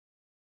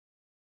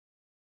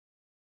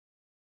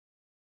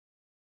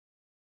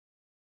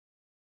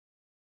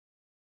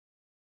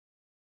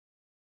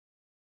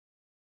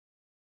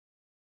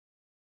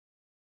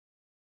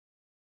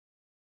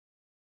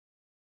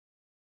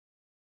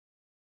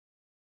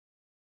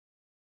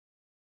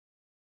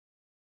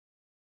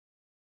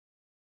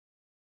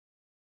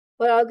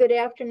Well, good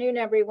afternoon,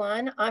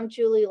 everyone. I'm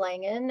Julie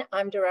Langen.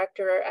 I'm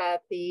director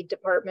at the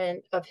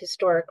Department of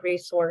Historic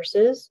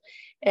Resources,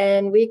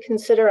 and we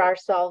consider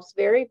ourselves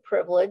very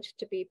privileged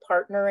to be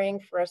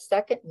partnering for a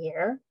second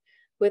year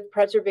with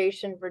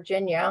Preservation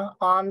Virginia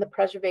on the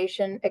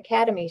Preservation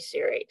Academy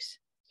series.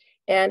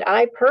 And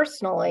I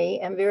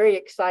personally am very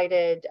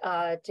excited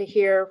to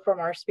hear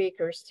from our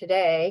speakers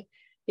today,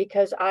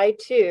 because I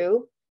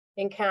too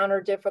encounter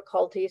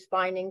difficulties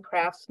finding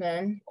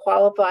craftsmen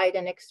qualified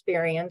and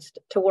experienced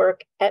to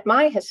work at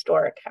my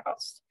historic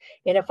house.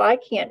 And if I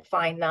can't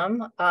find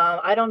them,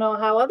 I don't know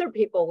how other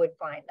people would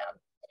find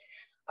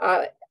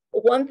them.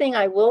 One thing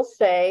I will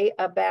say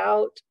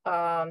about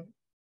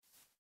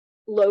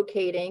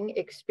locating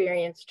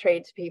experienced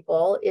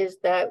tradespeople is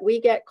that we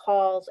get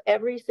calls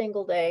every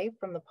single day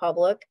from the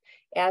public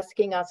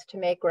asking us to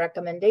make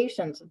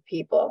recommendations of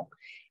people.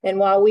 And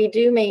while we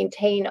do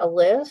maintain a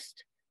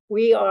list,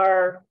 we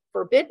are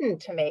forbidden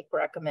to make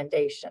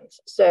recommendations.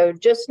 So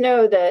just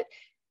know that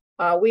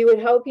we would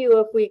help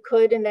you if we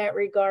could in that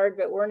regard,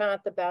 but we're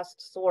not the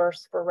best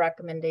source for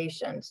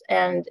recommendations.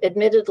 And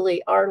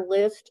admittedly, our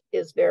list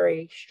is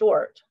very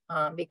short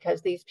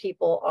because these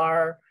people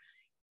are,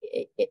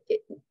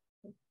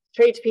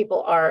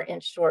 tradespeople are in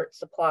short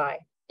supply.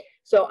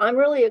 So I'm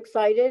really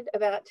excited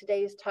about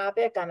today's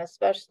topic. I'm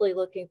especially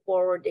looking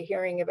forward to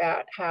hearing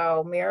about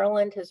how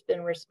Maryland has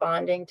been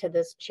responding to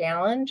this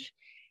challenge.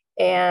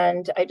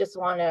 And I just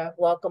want to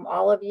welcome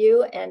all of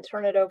you and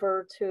turn it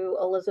over to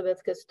Elizabeth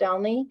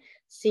Kostelny,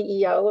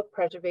 CEO of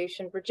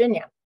Preservation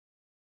Virginia.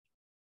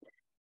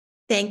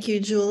 Thank you,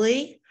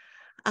 Julie.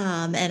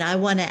 And I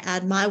want to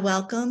add my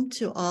welcome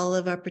to all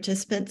of our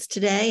participants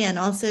today and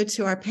also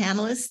to our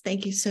panelists.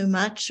 Thank you so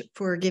much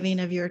for giving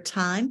of your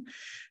time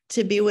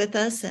to be with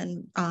us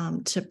and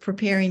to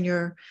preparing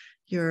your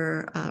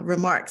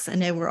remarks. I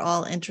know we're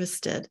all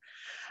interested.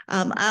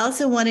 I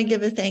also want to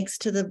give a thanks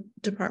to the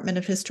Department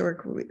of Historic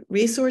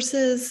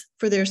Resources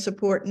for their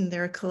support and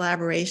their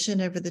collaboration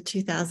over the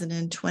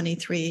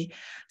 2023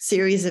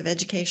 series of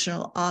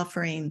educational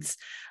offerings.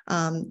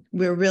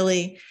 We're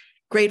really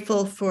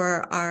grateful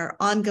for our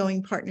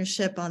ongoing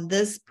partnership on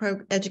this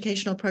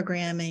educational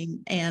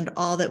programming and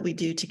all that we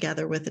do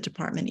together with the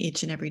department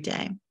each and every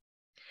day.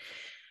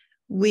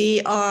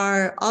 We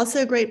are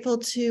also grateful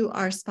to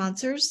our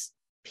sponsors,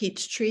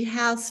 Peachtree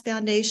House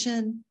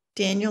Foundation,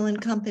 Daniel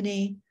and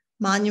Company,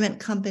 Monument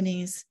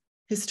Companies,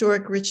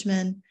 Historic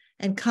Richmond,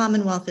 and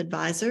Commonwealth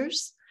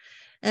Advisors.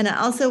 And I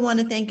also want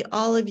to thank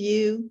all of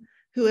you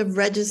who have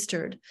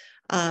registered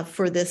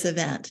for this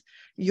event.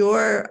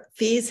 Your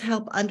fees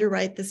help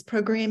underwrite this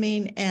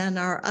programming and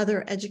our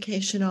other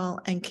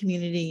educational and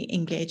community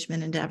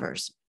engagement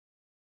endeavors.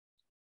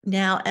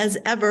 Now, as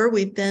ever,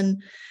 we've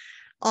been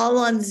all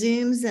on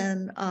Zooms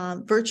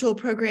and virtual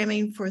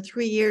programming for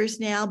 3 years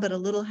now, but a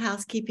little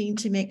housekeeping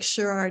to make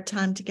sure our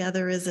time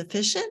together is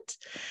efficient.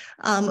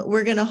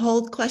 We're going to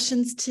hold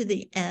questions to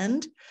the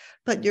end,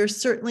 but you're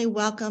certainly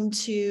welcome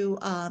to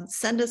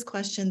send us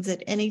questions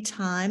at any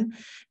time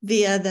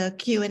via the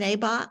Q&A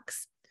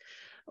box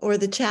or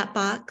the chat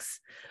box.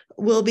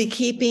 We'll be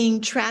keeping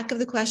track of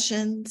the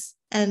questions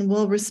and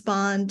we'll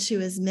respond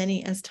to as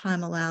many as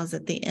time allows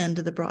at the end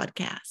of the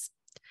broadcast.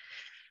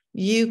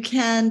 You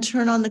can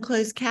turn on the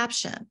closed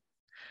caption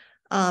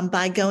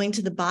by going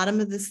to the bottom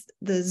of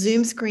the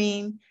Zoom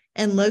screen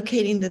and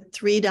locating the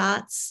 3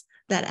 dots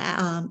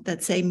that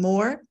say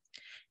more.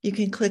 You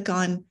can click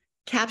on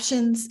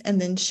captions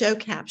and then show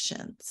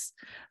captions.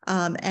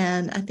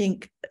 And I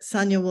think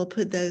Sonia will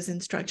put those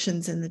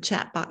instructions in the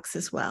chat box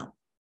as well.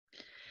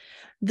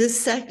 This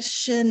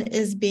section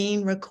is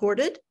being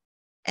recorded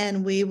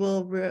and we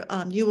will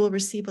you will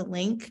receive a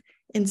link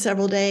in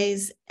several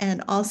days,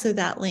 and also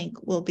that link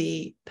will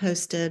be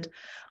posted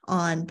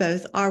on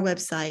both our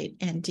website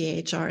and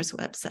DHR's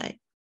website.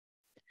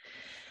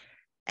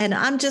 And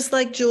I'm just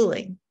like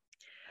Julie.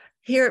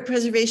 Here at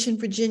Preservation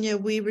Virginia,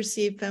 we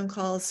receive phone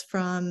calls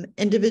from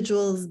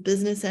individuals,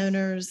 business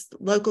owners,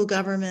 local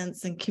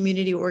governments, and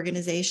community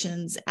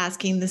organizations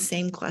asking the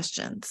same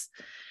questions.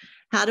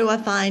 How do I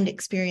find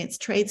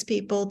experienced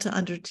tradespeople to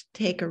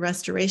undertake a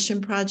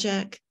restoration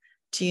project?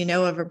 Do you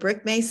know of a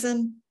brick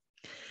mason?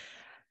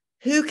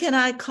 Who can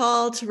I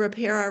call to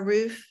repair our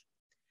roof,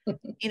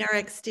 in our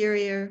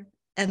exterior?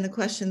 And the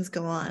questions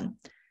go on.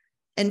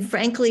 And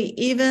frankly,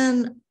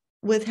 even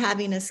with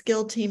having a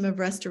skilled team of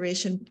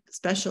restoration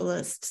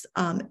specialists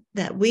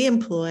that we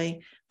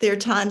employ, there are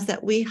times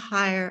that we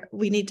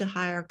need to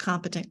hire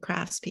competent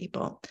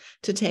craftspeople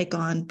to take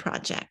on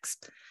projects.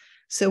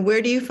 So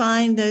where do you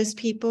find those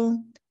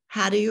people?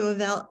 How do you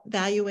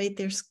evaluate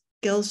their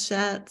skill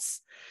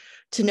sets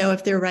to know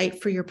if they're right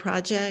for your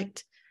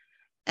project?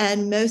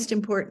 And most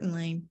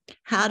importantly,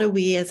 how do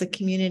we as a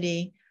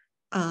community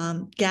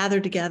gather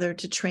together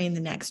to train the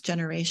next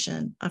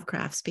generation of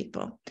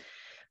craftspeople?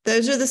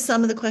 Those are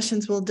some of the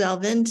questions we'll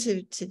delve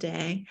into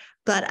today,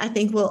 but I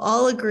think we'll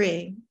all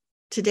agree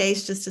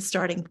today's just a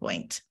starting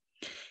point.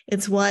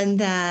 It's one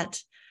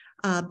that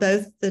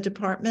both the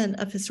Department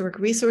of Historic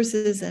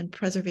Resources and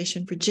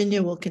Preservation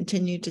Virginia will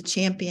continue to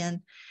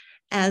champion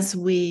as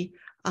we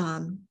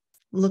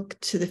look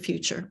to the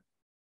future.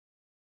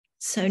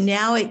 So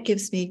now it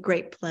gives me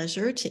great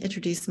pleasure to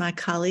introduce my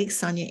colleague,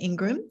 Sonia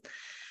Ingram,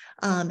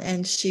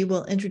 and she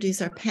will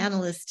introduce our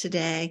panelists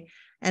today.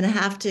 And I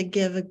have to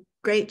give a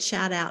great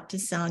shout out to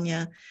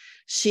Sonia.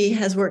 She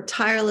has worked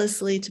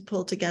tirelessly to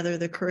pull together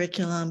the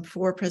curriculum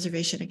for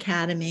Preservation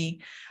Academy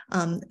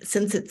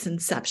since its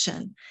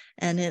inception,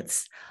 and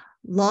it's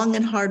long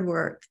and hard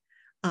work.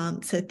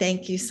 So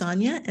thank you,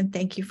 Sonia, and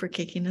thank you for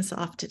kicking us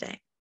off today.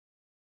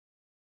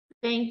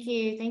 Thank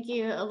you. Thank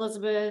you,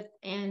 Elizabeth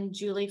and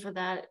Julie, for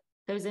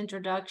those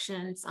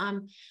introductions.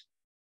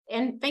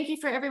 And thank you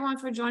for everyone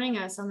for joining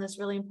us on this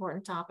really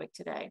important topic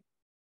today.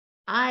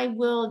 I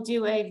will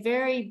do a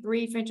very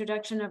brief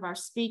introduction of our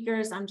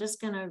speakers. I'm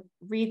just going to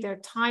read their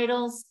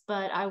titles,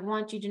 but I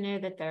want you to know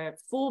that their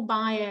full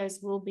bios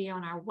will be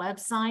on our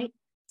website.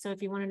 So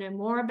if you want to know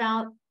more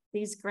about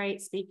these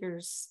great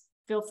speakers,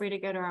 feel free to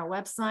go to our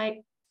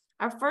website.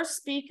 Our first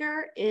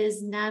speaker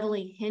is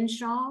Nathalie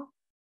Henshaw.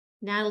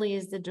 Nathalie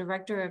is the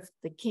director of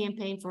the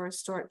Campaign for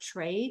Historic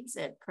Trades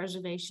at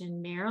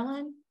Preservation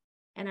Maryland.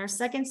 And our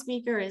second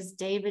speaker is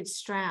David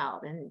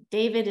Stroud. And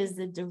David is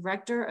the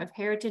Director of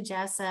Heritage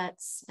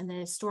Assets and the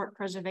Historic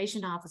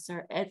Preservation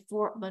Officer at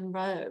Fort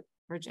Monroe,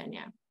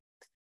 Virginia.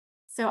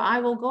 So I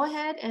will go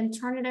ahead and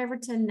turn it over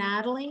to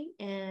Nathalie,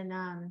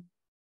 and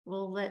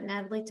we'll let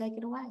Nathalie take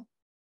it away.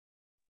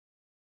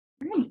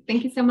 All right,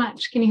 thank you so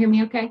much. Can you hear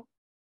me okay?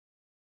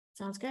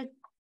 Sounds good.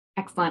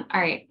 Excellent.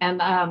 All right,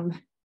 and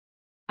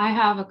I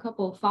have a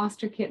couple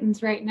foster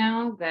kittens right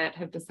now that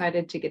have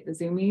decided to get the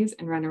zoomies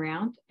and run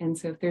around. And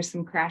so if there's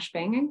some crash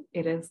banging,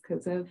 it is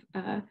because of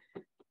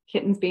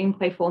kittens being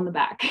playful in the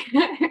back.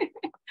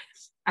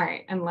 All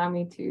right, and allow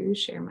me to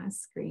share my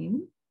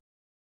screen.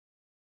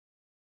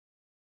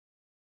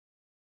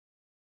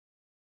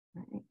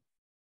 All right.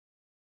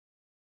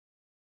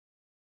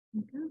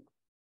 Okay.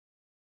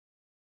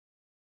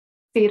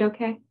 See it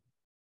okay?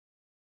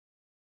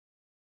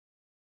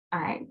 All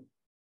right.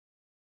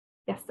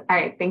 Yes. All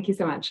right. Thank you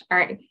so much. All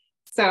right.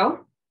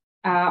 So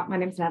my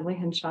name is Nathalie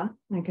Henshaw,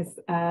 like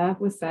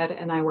was said,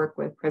 and I work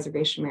with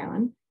Preservation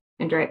Maryland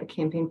and direct the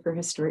Campaign for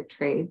Historic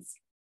Trades.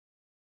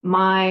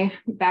 My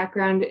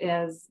background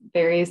is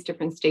various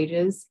different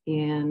stages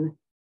in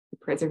the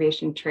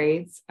preservation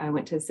trades. I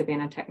went to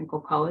Savannah Technical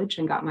College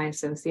and got my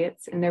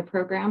associates in their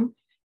program.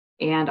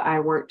 And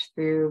I worked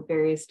through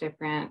various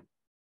different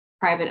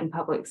private and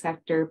public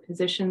sector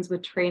positions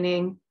with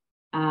training.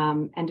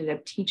 Ended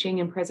up teaching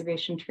in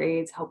preservation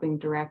trades, helping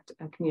direct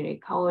a community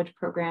college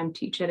program,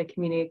 teach at a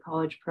community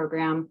college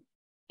program,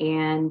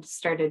 and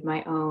started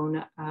my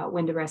own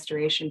window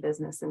restoration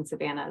business in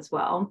Savannah as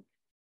well.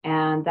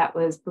 And that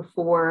was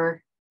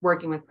before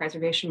working with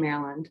Preservation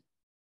Maryland.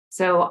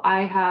 So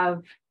I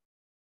have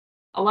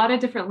a lot of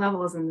different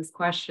levels in this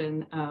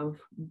question of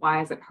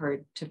why is it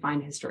hard to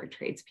find historic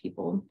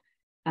tradespeople?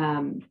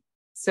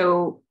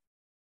 So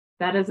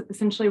that is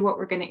essentially what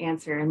we're going to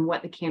answer and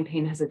what the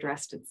campaign has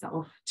addressed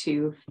itself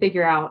to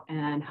figure out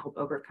and help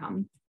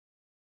overcome.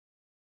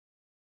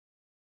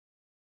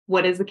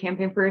 What is the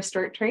Campaign for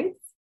Historic Trades?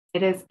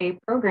 It is a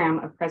program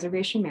of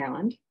Preservation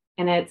Maryland,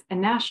 and it's a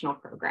national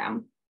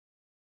program.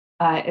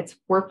 It's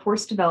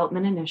workforce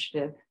development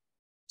initiative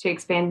to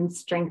expand and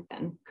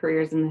strengthen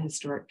careers in the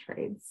historic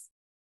trades.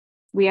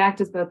 We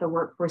act as both a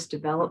workforce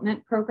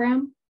development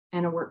program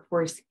and a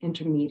workforce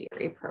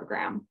intermediary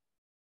program.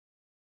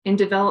 In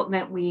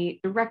development, we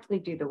directly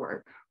do the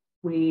work.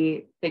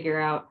 We figure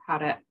out how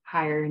to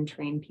hire and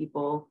train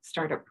people,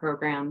 startup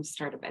programs,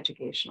 startup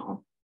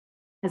educational.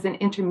 As an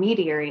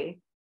intermediary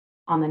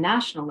on the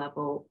national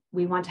level,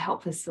 we want to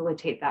help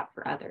facilitate that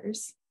for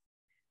others.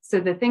 So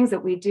the things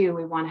that we do,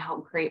 we want to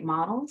help create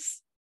models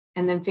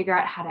and then figure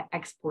out how to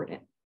export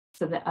it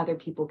so that other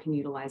people can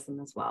utilize them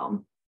as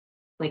well,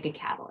 like a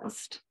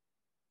catalyst.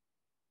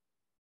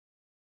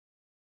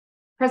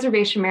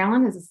 Preservation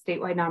Maryland is a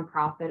statewide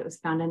nonprofit. It was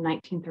founded in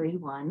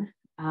 1931.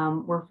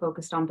 We're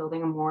focused on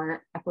building a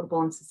more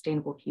equitable and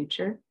sustainable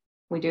future.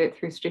 We do it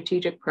through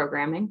strategic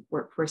programming,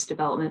 workforce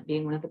development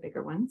being one of the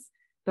bigger ones,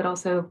 but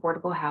also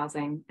affordable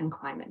housing and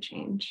climate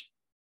change.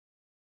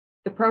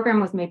 The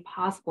program was made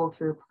possible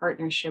through a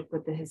partnership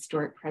with the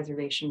Historic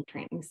Preservation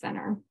Training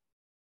Center,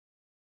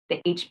 the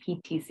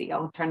HPTC.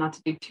 I'll try not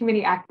to do too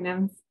many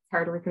acronyms. It's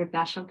hard to work with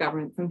national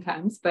government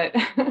sometimes, but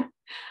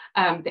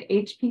the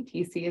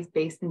HPTC is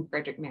based in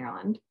Frederick,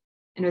 Maryland,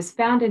 and was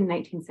founded in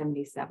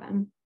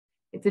 1977.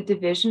 It's a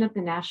division of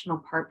the National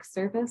Park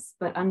Service,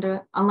 but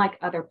unlike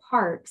other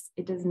parks,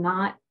 it does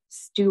not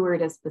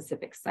steward a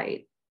specific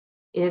site.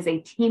 It is a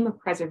team of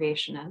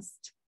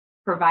preservationists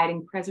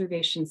providing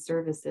preservation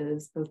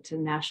services both to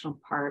national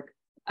park,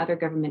 other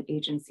government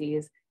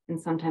agencies, and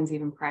sometimes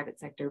even private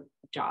sector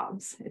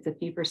jobs. It's a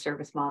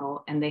fee-for-service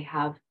model, and they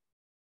have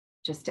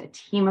just a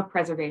team of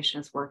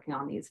preservationists working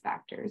on these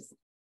factors.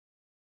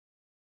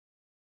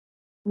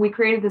 We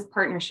created this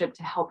partnership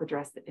to help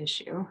address the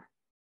issue.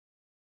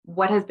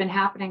 What has been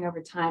happening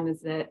over time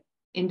is that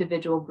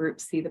individual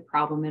groups see the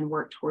problem and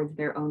work towards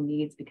their own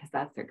needs because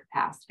that's their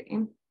capacity.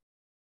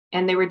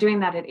 And they were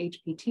doing that at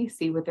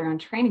HPTC with their own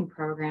training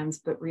programs,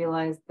 but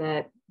realized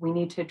that we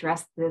need to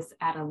address this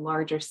at a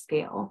larger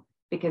scale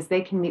because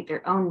they can meet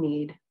their own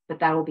need, but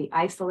that will be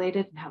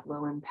isolated and have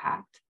low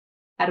impact.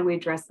 How do we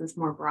address this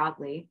more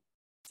broadly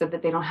so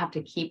that they don't have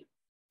to keep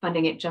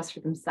funding it just for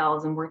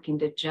themselves and working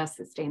to just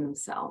sustain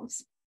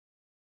themselves?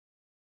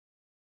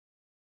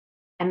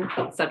 And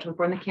such was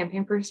born the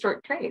Campaign for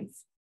Historic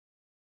Trades.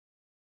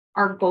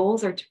 Our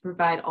goals are to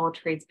provide all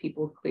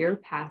tradespeople career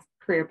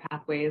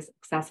pathways,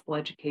 accessible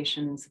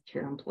education, and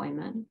secure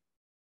employment. And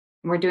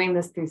we're doing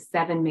this through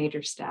 7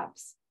 major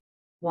steps.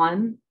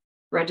 1,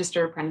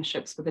 register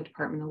apprenticeships with the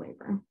Department of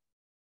Labor.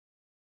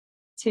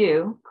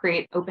 2,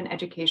 create open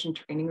education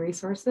training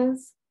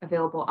resources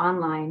available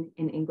online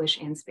in English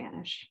and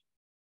Spanish.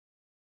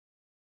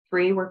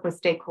 3, work with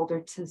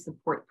stakeholders to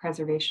support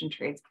preservation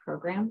trades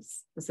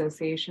programs,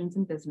 associations,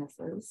 and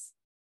businesses.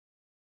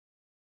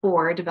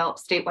 4, develop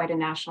statewide and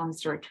national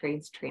historic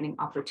trades training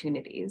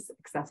opportunities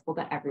accessible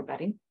to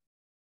everybody.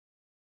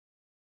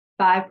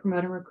 5,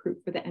 promote and recruit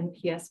for the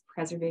NPS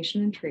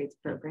preservation and trades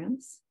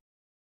programs.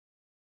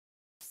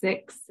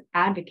 6,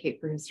 advocate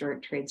for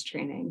historic trades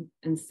training.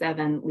 And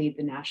 7, lead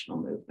the national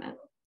movement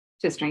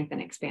to strengthen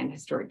and expand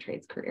historic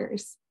trades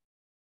careers.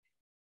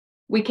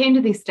 We came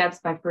to these steps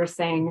by first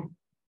saying,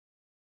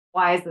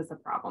 why is this a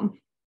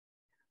problem?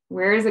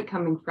 Where is it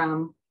coming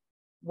from?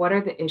 What are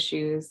the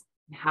issues?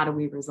 And how do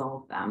we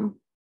resolve them?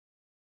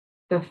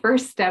 The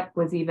first step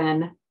was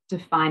even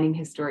defining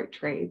historic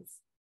trades.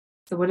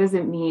 So what does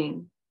it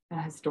mean,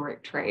 a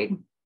historic trade?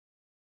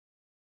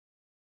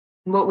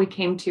 And what we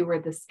came to were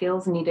the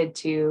skills needed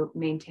to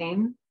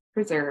maintain,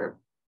 preserve,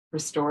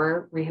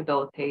 restore,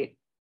 rehabilitate,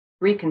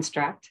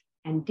 reconstruct,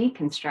 and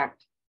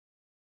deconstruct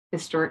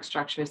historic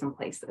structures and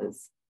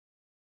places.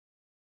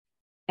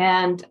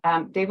 And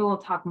David will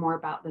talk more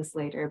about this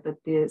later, but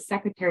the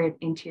Secretary of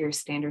Interior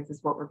standards is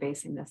what we're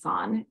basing this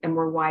on, and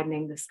we're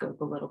widening the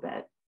scope a little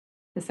bit.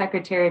 The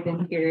Secretary of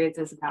Interior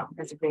is about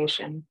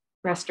preservation,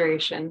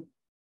 restoration,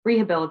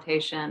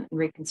 rehabilitation, and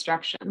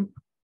reconstruction.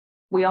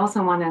 We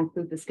also want to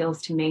include the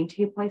skills to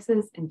maintain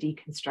places and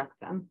deconstruct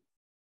them.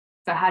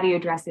 So how do you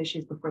address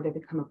issues before they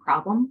become a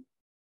problem?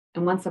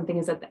 And once something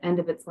is at the end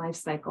of its life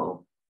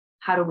cycle,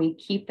 how do we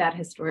keep that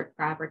historic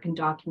fabric and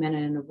document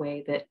it in a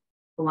way that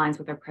aligns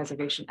with our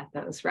preservation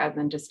ethos rather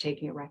than just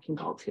taking a wrecking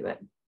ball to it?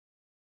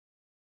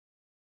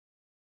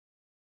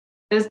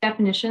 Those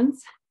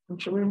definitions, I'm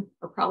sure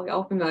we're probably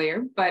all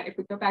familiar, but if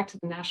we go back to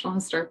the National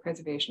Historic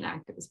Preservation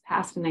Act, it was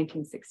passed in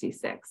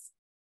 1966.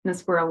 And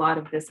that's where a lot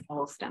of this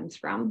all stems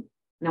from.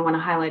 And I want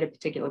to highlight a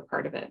particular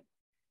part of it.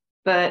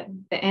 But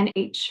the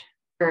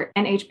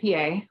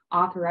NHPA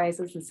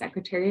authorizes the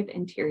Secretary of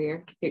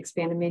Interior to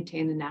expand and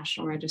maintain the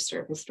National Register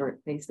of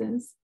Historic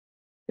Places,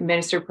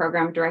 administer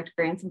program direct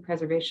grants and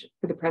preservation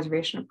for the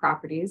preservation of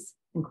properties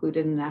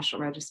included in the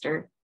National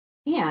Register,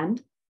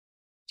 and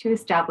to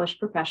establish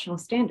professional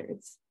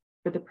standards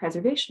for the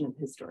preservation of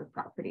historic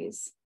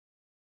properties.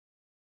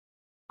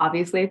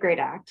 Obviously a great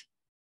act,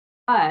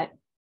 but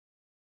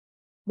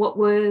what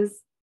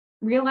was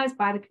realized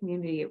by the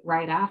community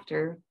right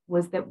after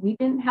was that we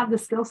didn't have the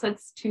skill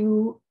sets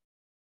to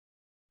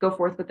go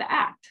forth with the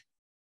act.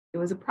 It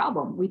was a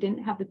problem. We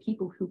didn't have the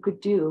people who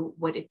could do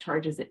what it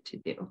charges it to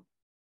do.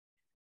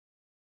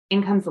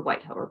 In comes the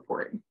Whitehill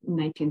Report in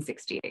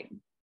 1968.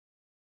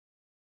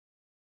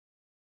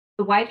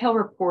 The Whitehill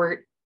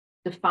Report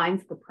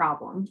defines the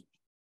problem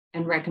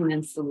and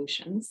recommends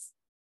solutions.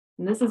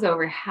 And this is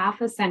over half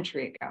a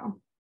century ago.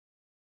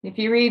 If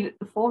you read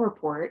the full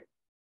report,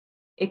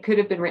 it could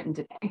have been written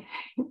today.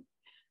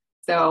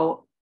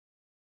 So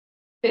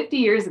 50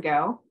 years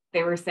ago,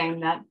 they were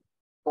saying that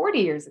 40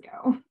 years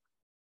ago.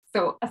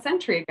 So a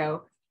century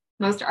ago,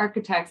 most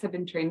architects have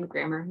been trained in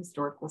grammar,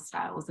 historical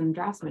styles, and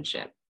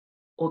draftsmanship.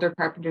 Older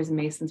carpenters and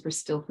masons were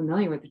still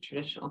familiar with the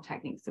traditional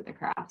techniques of the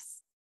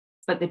crafts.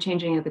 But the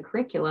changing of the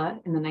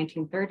curricula in the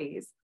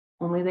 1930s,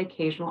 only the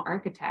occasional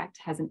architect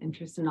has an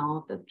interest in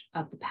all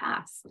of the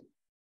past.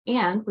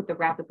 And with the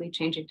rapidly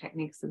changing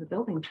techniques of the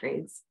building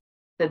trades,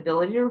 the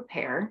ability to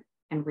repair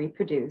and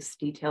reproduce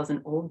details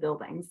in old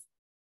buildings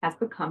has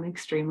become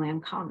extremely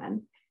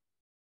uncommon.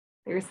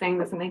 They were saying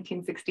this in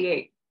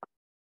 1968.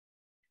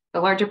 The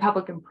larger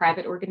public and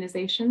private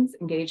organizations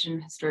engaged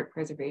in historic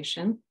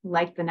preservation,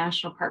 like the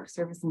National Park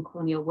Service in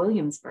Colonial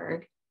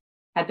Williamsburg,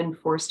 had been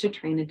forced to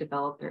train and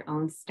develop their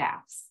own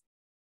staffs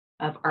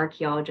of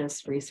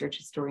archaeologists, research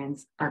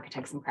historians,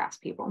 architects, and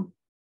craftspeople.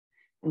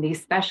 And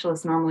these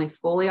specialists normally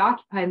fully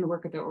occupied in the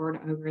work of their own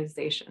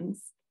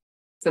organizations.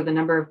 So the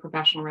number of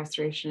professional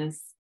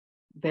restorationists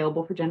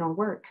available for general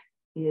work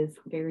is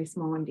very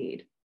small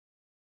indeed.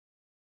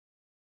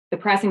 The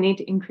pressing need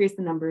to increase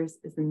the numbers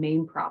is the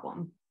main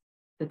problem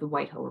that the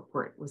Whitehill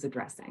Report was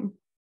addressing.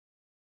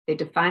 They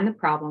defined the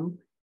problem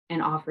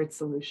and offered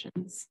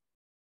solutions.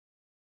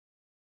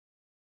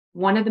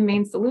 One of the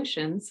main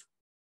solutions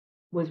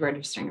was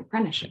registering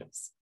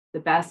apprenticeships.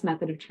 The best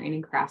method of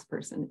training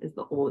craftsperson is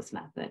the oldest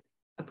method,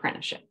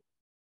 apprenticeship.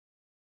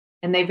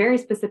 And they very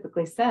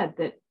specifically said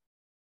that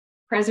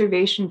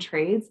preservation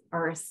trades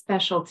are a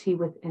specialty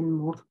within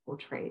multiple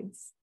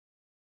trades.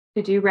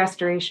 To do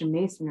restoration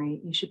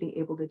masonry, you should be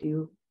able to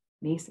do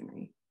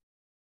masonry.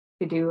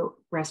 To do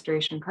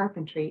restoration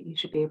carpentry, you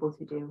should be able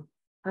to do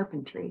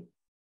carpentry.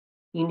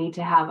 You need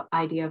to have an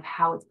idea of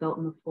how it's built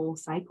in the full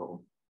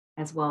cycle,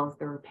 as well as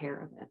the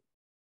repair of it.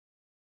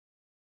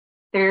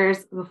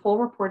 There's the full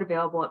report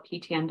available at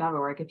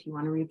ptn.org if you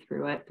want to read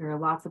through it. There are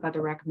lots of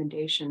other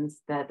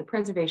recommendations that the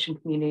preservation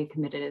community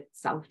committed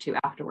itself to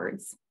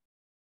afterwards.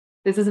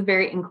 This is a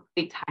very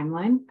incomplete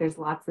timeline. There's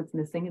lots that's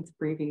missing, it's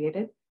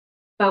abbreviated.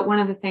 But one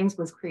of the things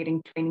was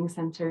creating training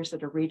centers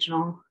that are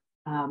regional,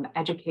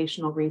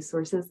 educational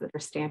resources that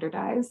are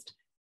standardized,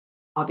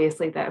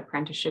 obviously the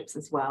apprenticeships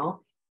as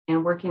well,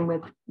 and working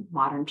with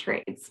modern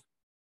trades.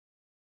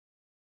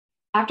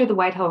 After the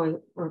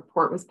Whitehall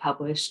report was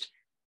published,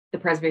 the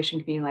preservation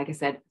community, like I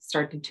said,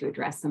 started to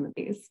address some of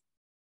these.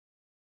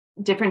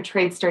 Different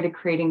trades started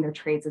creating their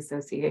trades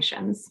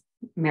associations.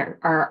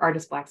 Our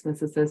Artist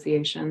Blacksmiths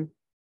Association,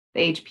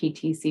 the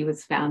HPTC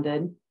was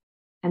founded,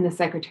 and the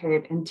Secretary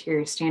of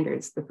Interior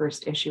Standards, the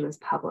first issue, was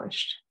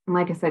published. And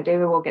like I said,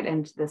 David will get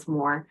into this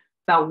more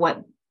about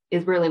what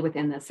is really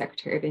within the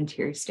Secretary of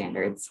Interior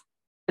Standards.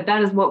 But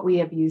that is what we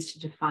have used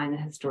to define the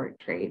historic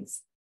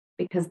trades,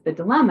 because the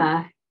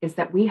dilemma is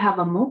that we have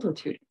a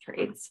multitude of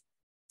trades.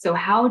 So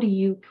how do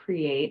you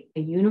create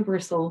a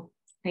universal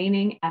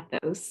training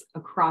ethos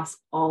across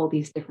all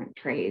these different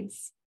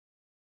trades?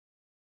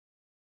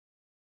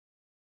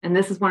 And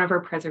this is one of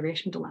our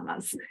preservation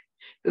dilemmas.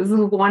 This is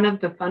one of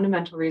the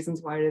fundamental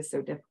reasons why it is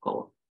so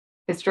difficult.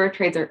 Historic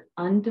trades are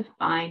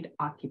undefined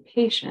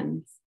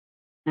occupations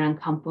and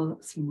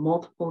encompass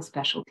multiple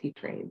specialty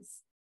trades.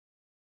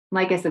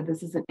 Like I said,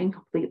 this is an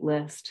incomplete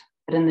list,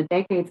 but in the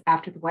decades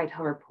after the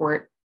Whitehall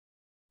report,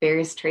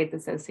 various trades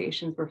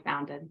associations were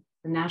founded.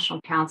 The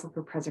National Council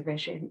for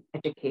Preservation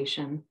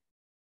Education,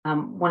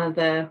 one of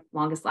the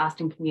longest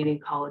lasting community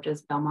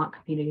colleges, Belmont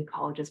Community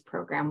Colleges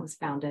program, was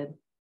founded.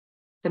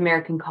 The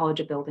American College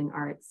of Building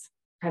Arts,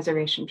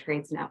 Preservation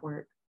Trades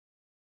Network.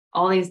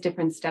 All these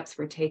different steps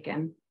were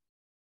taken,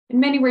 and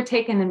many were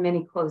taken and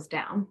many closed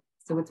down.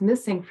 So what's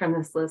missing from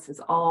this list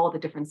is all the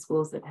different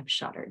schools that have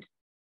shuttered.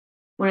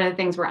 One of the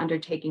things we're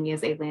undertaking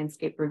is a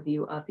landscape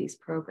review of these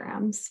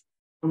programs.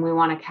 And we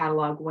want to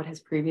catalog what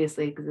has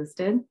previously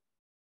existed.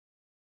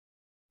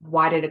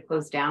 Why did it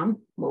close down?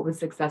 What was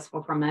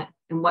successful from it?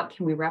 And what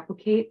can we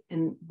replicate?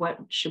 And what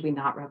should we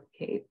not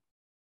replicate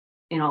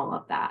in all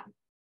of that?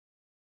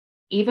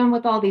 Even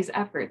with all these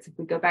efforts, if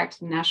we go back to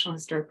the National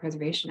Historic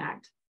Preservation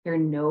Act, there are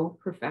no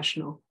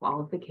professional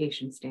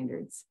qualification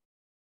standards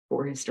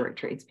for historic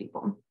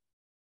tradespeople.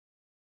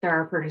 There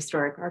are for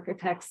historic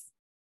architects,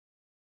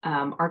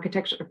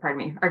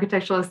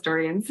 architectural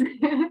historians,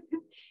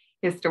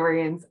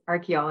 historians,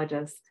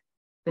 archaeologists,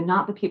 but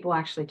not the people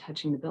actually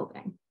touching the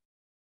building.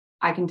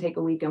 I can take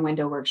a weekend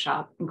window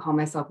workshop and call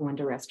myself a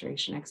window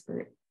restoration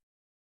expert.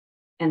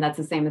 And that's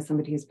the same as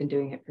somebody who's been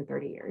doing it for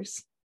 30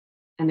 years.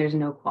 And there's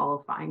no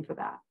qualifying for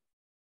that.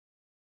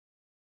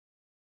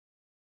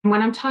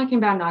 When I'm talking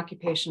about an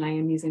occupation, I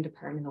am using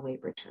Department of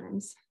Labor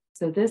terms.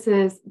 So this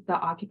is the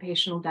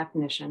occupational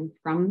definition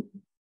from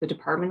the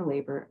Department of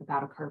Labor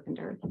about a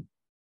carpenter.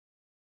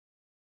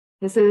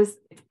 This is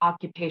its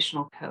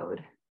occupational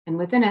code. And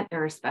within it,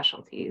 there are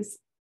specialties.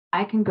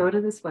 I can go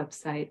to this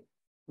website,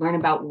 learn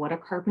about what a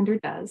carpenter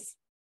does,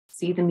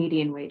 see the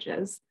median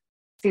wages,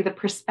 see the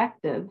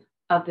perspective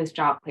of this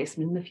job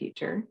placement in the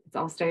future. It's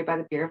all studied by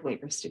the Bureau of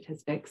Labor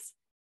Statistics.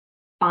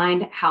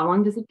 Find how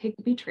long does it take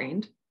to be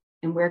trained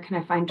and where can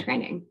I find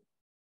training?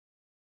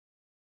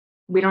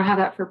 We don't have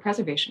that for a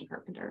preservation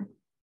carpenter.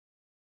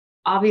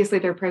 Obviously,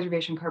 there are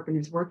preservation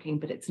carpenters working,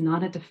 but it's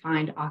not a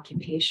defined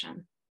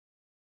occupation.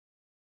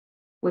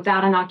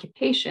 Without an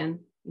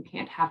occupation, you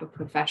can't have a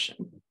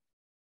profession.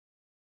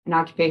 An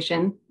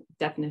occupation,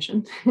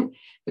 definition, the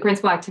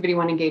principal activity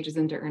one engages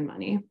in to earn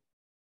money.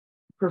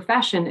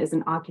 Profession is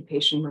an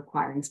occupation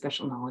requiring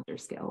special knowledge or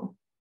skill.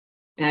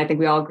 And I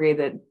think we all agree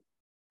that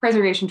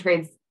preservation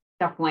trades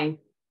definitely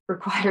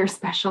require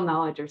special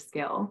knowledge or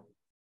skill.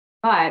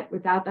 But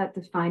without that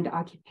defined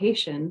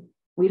occupation,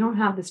 we don't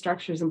have the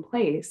structures in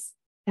place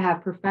to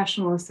have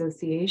professional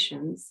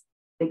associations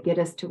that get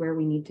us to where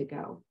we need to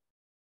go.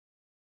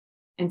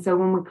 And so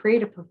when we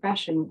create a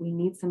profession, we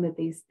need some of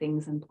these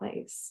things in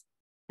place.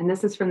 And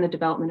this is from the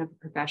Development of a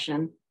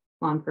Profession,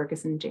 Lon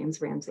Ferguson and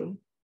James Ramsey.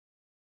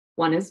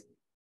 One is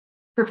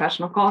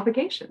professional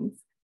qualifications.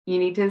 You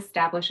need to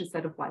establish a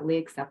set of widely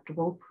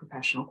acceptable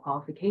professional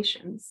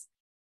qualifications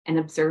and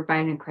observed by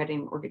an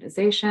accrediting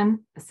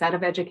organization, a set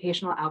of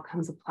educational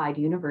outcomes applied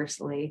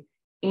universally,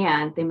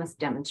 and they must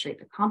demonstrate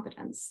their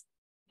competence.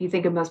 You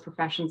think of most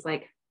professions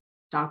like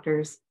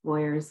doctors,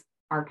 lawyers,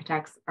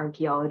 architects,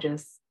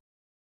 archaeologists,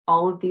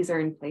 all of these are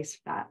in place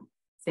for that.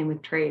 Same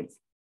with trades,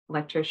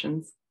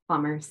 electricians,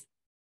 plumbers,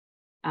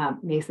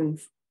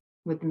 masons,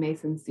 with the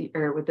masons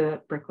or with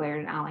the bricklayer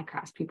and allied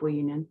craftspeople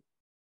union.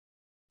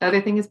 The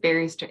other thing is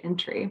barriers to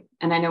entry.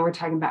 And I know we're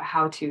talking about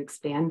how to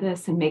expand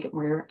this and make it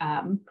more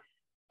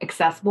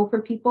accessible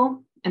for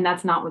people. And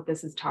that's not what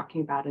this is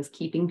talking about, is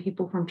keeping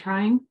people from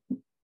trying,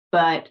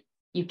 but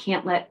you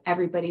can't let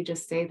everybody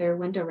just say they're a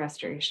window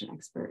restoration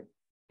expert.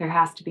 There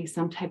has to be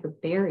some type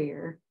of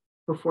barrier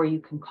before you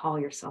can call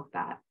yourself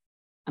that,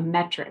 a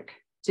metric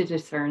to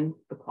discern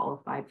the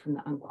qualified from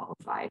the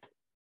unqualified.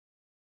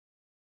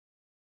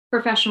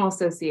 Professional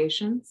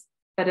associations,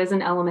 that is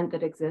an element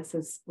that exists,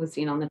 as was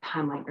seen on the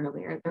timeline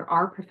earlier. There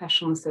are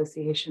professional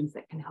associations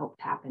that can help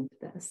tap into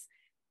this.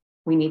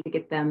 We need to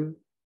get them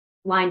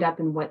lined up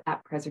in what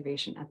that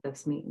preservation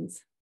ethos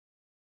means.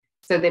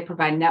 So they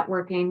provide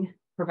networking,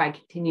 provide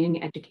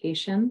continuing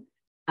education,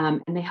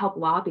 and they help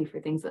lobby for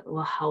things that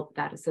will help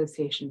that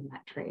association and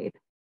that trade.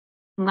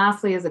 And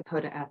lastly, is a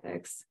code of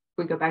ethics.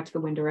 If we go back to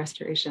the window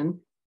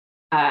restoration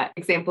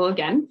example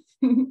again,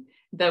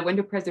 the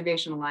Window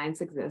Preservation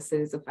Alliance exists.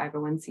 It is a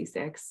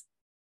 501c6.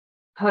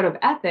 Code of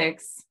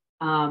ethics,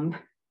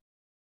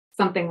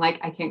 something like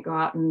I can't go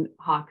out and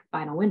hawk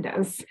vinyl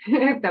windows.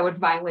 That would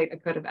violate a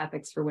code of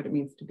ethics for what it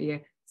means to be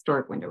a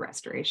historic window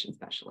restoration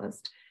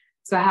specialist.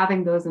 So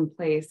having those in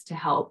place to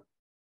help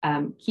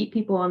keep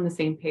people on the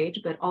same page,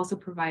 but also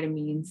provide a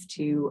means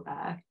to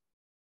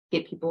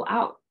get people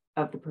out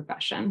of the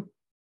profession,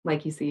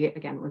 like you see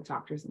again with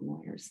doctors and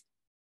lawyers.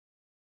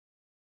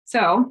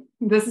 So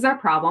this is our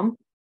problem.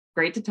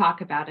 Great to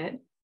talk about it.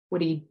 What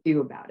do you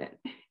do about it?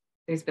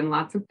 There's been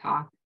lots of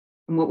talk,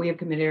 and what we have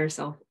committed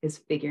ourselves is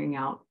figuring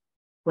out,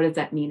 what does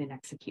that mean in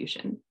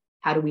execution?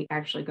 How do we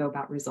actually go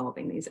about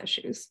resolving these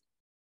issues?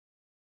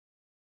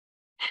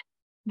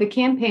 The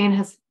campaign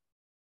has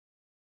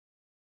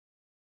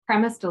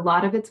premised a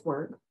lot of its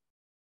work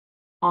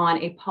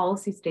on a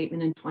policy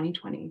statement in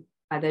 2020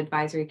 by the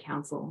Advisory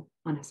Council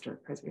on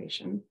Historic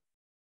Preservation.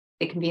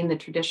 It convened the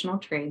Traditional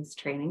Trades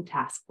Training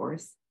Task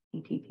Force,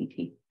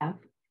 TTTF,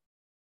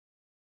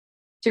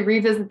 to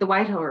revisit the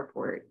Whitehill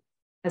Report,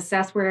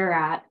 assess where we're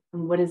at,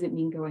 and what does it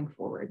mean going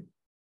forward.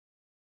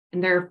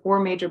 And there are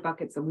 4 major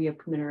buckets that we have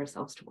committed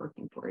ourselves to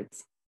working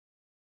towards.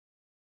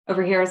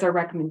 Over here is our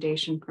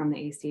recommendation from the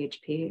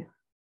ACHP.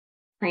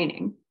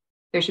 Training.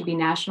 There should be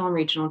national and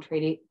regional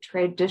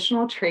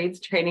traditional trades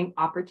training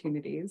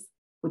opportunities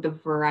with a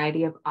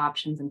variety of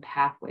options and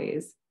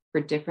pathways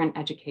for different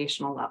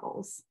educational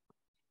levels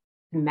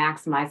to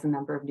maximize the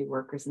number of new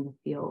workers in the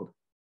field.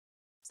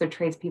 So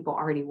tradespeople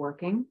already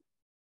working,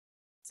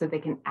 so they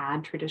can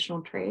add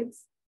traditional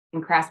trades,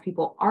 and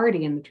craftspeople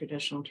already in the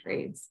traditional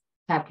trades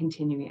to have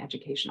continuing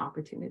education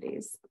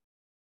opportunities.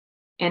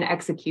 In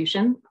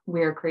execution,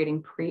 we are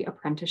creating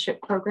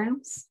pre-apprenticeship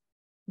programs.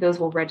 Those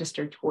will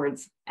register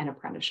towards an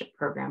apprenticeship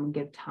program and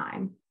give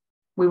time.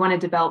 We want to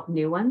develop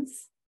new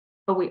ones,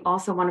 but we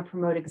also want to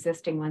promote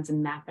existing ones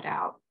and map it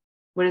out.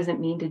 What does it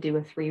mean to do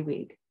a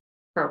 3-week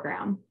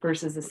program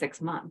versus a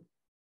 6-month?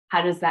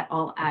 How does that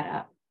all add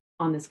up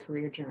on this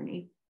career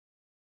journey?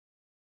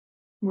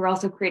 We're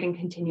also creating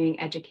continuing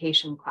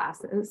education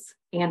classes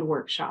and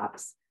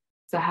workshops.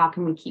 So how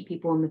can we keep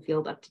people in the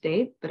field up to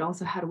date, but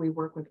also how do we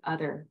work with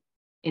other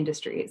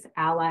industries,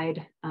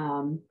 allied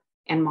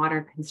and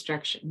modern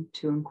construction,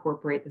 to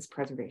incorporate this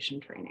preservation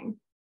training?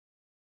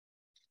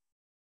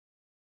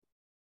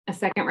 A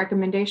second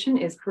recommendation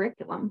is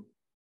curriculum.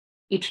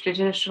 Each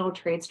traditional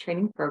trades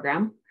training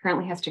program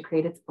currently has to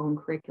create its own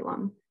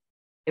curriculum.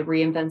 It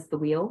reinvents the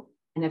wheel,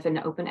 and if an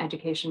open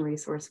education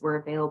resource were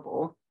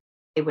available,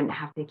 they wouldn't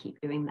have to keep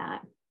doing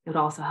that. It would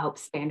also help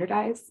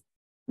standardize,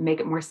 make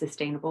it more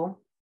sustainable,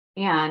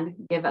 and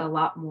give a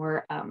lot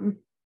more,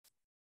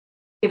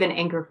 give an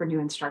anchor for new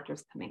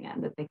instructors coming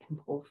in that they can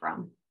pull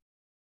from.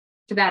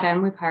 To that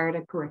end, we've hired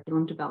a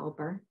curriculum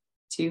developer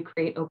to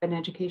create open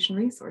education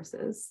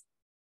resources.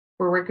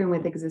 We're working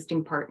with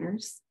existing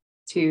partners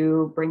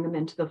to bring them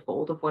into the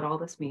fold of what all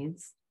this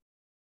means,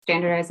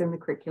 standardizing the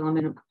curriculum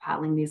and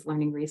compiling these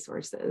learning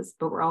resources,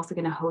 but we're also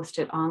going to host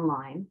it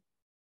online.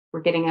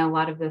 We're getting a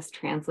lot of this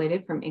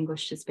translated from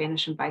English to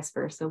Spanish and vice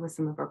versa with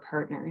some of our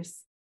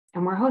partners,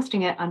 and we're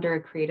hosting it under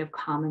a Creative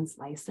Commons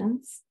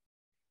license.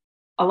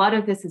 A lot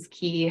of this is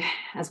key,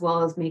 as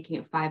well as making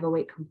it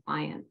 508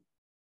 compliant.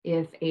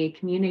 If a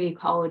community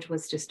college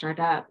was to start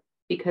up,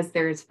 because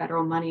there is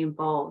federal money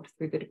involved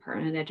through the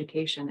Department of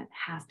Education, it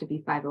has to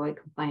be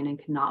 508 compliant and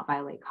cannot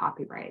violate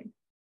copyright.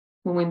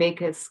 When we make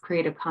this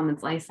Creative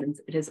Commons license,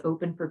 it is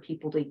open for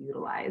people to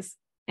utilize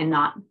and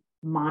not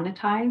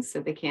monetize, so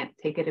they can't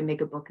take it and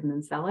make a book and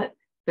then sell it,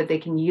 but they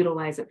can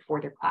utilize it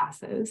for their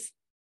classes.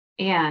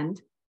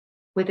 And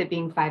with it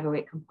being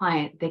 508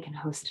 compliant, they can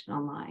host it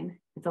online.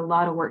 It's a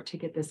lot of work to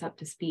get this up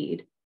to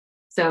speed.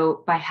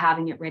 So by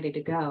having it ready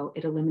to go,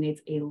 it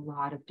eliminates a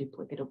lot of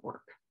duplicative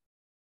work.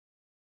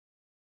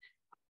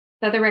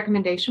 The other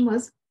recommendation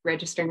was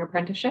registering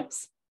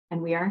apprenticeships,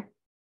 and we are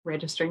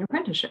registering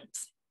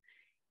apprenticeships.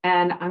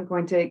 And I'm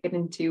going to get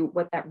into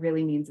what that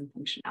really means in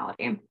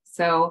functionality.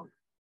 So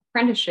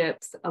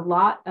apprenticeships, a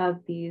lot of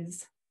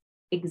these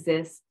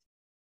exist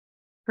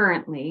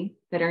currently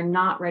that are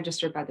not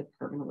registered by the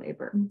Department of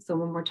Labor. So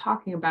when we're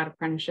talking about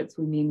apprenticeships,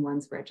 we mean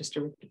ones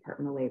registered with the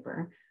Department of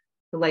Labor.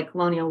 So like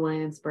Colonial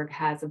Williamsburg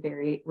has a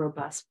very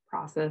robust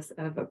process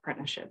of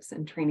apprenticeships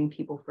and training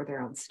people for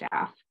their own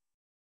staff.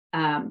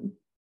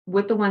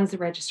 with the ones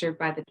registered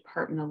by the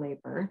Department of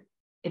Labor,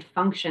 it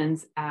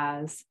functions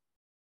as,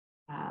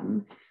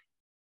 I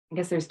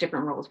guess there's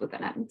different roles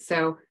within it.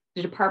 So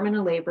the Department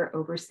of Labor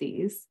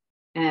oversees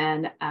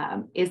and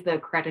is the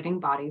accrediting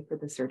body for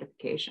the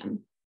certification.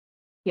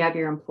 You have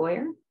your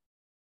employer,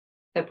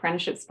 the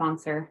apprenticeship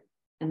sponsor,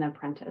 and the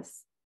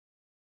apprentice.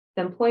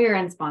 The employer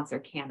and sponsor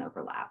can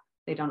overlap.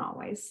 They don't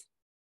always.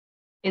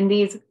 In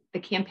these, the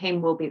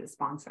campaign will be the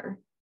sponsor.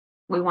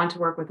 We want to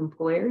work with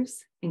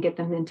employers and get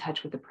them in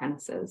touch with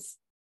apprentices.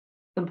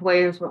 The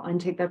employers will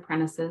intake the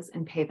apprentices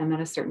and pay them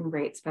at a certain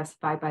rate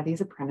specified by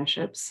these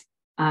apprenticeships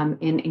in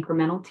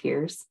incremental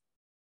tiers,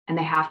 and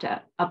they have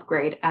to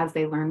upgrade as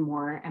they learn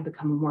more and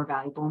become a more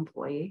valuable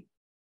employee.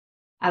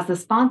 As the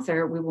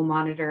sponsor, we will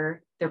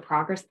monitor their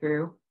progress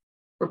through,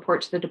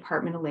 report to the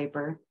Department of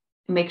Labor,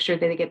 and make sure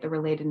that they get the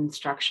related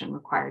instruction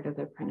required of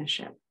the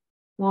apprenticeship.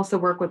 We'll also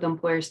work with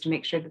employers to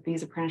make sure that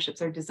these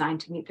apprenticeships are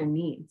designed to meet their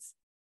needs.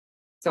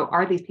 So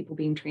are these people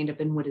being trained up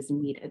in what is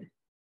needed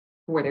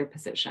for their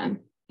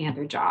position and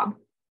their job?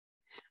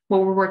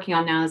 What we're working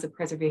on now is a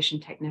preservation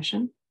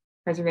technician,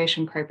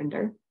 preservation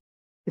carpenter,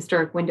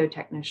 historic window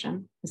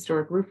technician,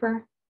 historic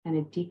roofer, and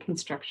a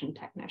deconstruction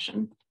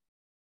technician.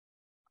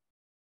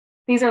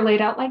 These are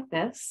laid out like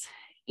this.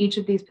 Each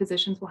of these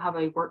positions will have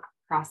a work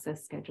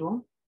process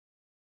schedule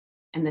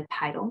and the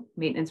title,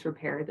 maintenance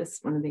repair, this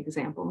is one of the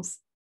examples,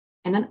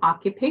 and an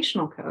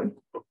occupational code.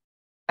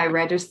 By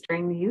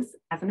registering these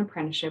as an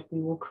apprenticeship,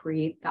 we will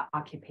create the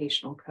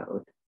occupational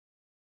code.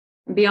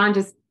 And beyond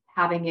just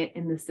having it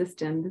in the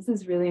system, this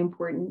is really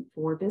important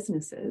for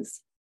businesses.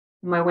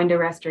 In my window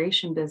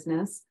restoration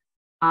business,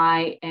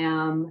 I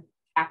am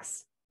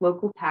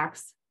local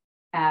tax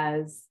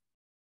as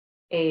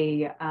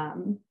a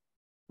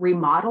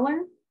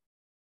remodeler,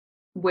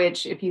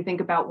 which if you think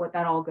about what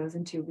that all goes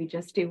into, we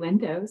just do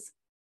windows,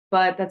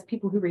 but that's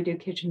people who redo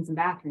kitchens and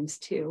bathrooms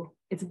too.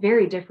 It's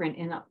very different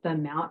in the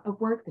amount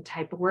of work, the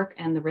type of work,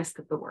 and the risk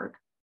of the work,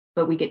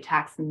 but we get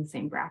taxed in the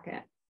same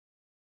bracket.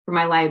 For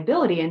my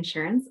liability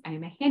insurance, I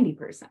am a handy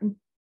person.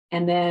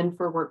 And then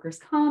for workers'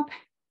 comp,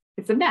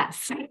 it's a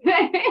mess.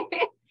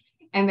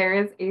 And there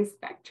is a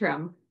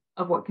spectrum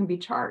of what can be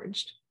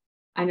charged.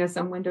 I know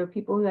some window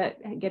people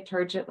that get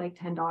charged at like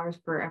 $10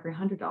 for every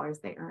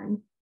 $100 they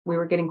earn. We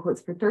were getting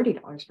quotes for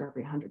 $30 for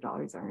every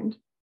 $100 earned.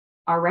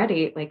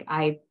 Already, like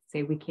I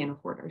say, we can't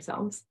afford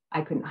ourselves.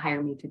 I couldn't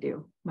hire me to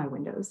do my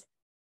windows.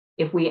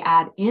 If we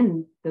add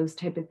in those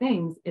type of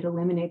things, it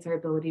eliminates our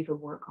ability to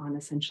work on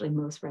essentially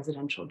most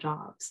residential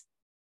jobs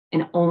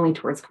and only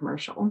towards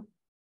commercial.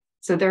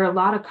 So there are a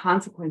lot of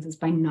consequences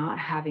by not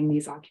having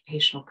these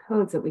occupational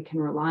codes that we can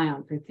rely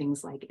on for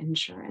things like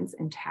insurance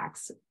and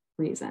tax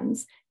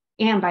reasons.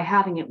 And by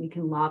having it, we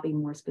can lobby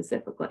more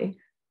specifically.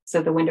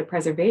 So the Window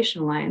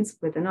Preservation Alliance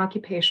with an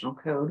occupational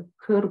code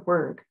could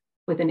work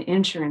with an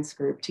insurance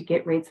group to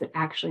get rates that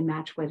actually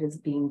match what is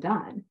being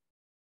done,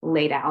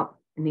 laid out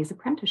in these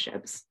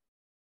apprenticeships.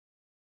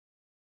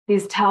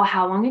 These tell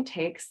how long it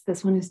takes.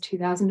 This one is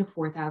 2,000 to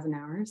 4,000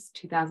 hours.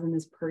 2,000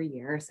 is per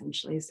year,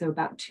 essentially, so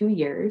about 2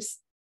 years.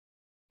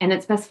 And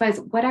it specifies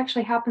what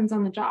actually happens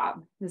on the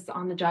job, this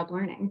on-the-job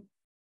learning.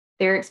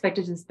 They're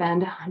expected to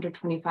spend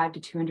 125 to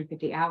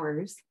 250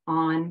 hours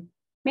on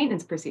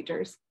maintenance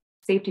procedures,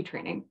 safety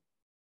training,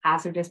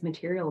 hazardous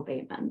material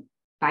abatement,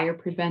 fire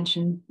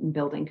prevention, and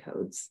building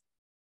codes.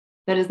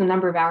 That is the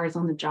number of hours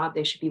on the job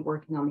they should be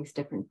working on these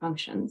different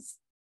functions.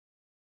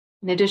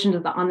 In addition to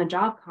the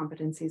on-the-job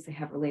competencies, they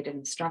have related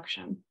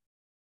instruction.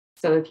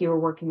 So if you are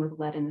working with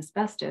lead and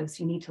asbestos,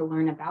 you need to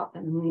learn about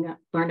them and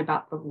learn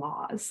about the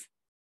laws.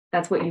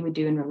 That's what you would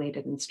do in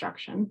related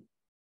instruction.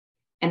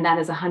 And that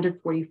is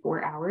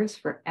 144 hours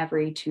for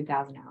every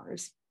 2,000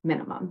 hours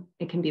minimum.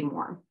 It can be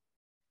more.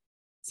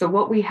 So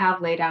what we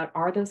have laid out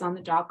are those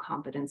on-the-job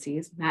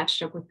competencies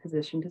matched up with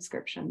position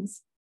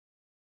descriptions.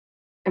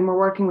 And we're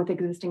working with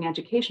existing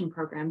education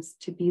programs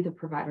to be the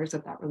providers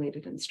of that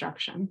related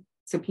instruction.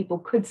 So people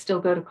could still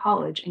go to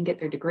college and get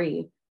their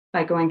degree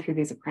by going through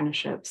these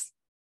apprenticeships,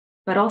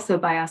 but also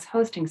by us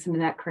hosting some of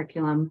that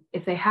curriculum.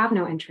 If they have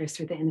no interest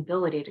or the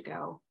inability to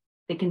go,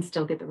 they can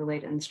still get the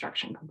related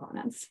instruction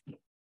components.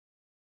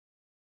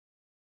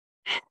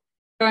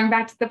 Going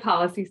back to the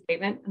policy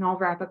statement, and I'll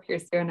wrap up here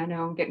soon. I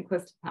know I'm getting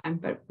close to time,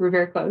 but we're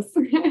very close.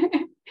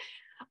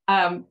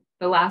 The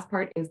last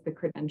part is the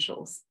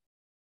credentials.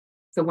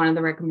 So one of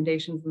the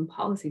recommendations in the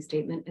policy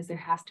statement is there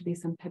has to be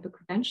some type of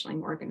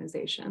credentialing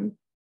organization.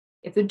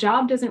 If the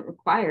job doesn't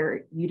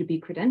require you to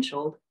be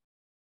credentialed,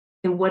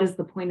 then what is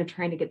the point of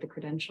trying to get the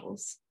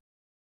credentials?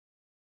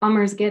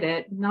 Plumbers get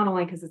it, not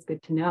only because it's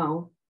good to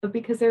know, but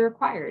because they're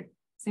required.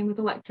 Same with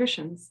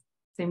electricians,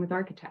 same with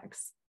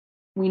architects.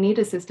 We need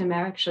a system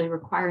actually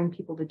requiring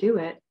people to do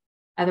it.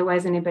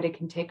 Otherwise, anybody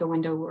can take a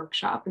window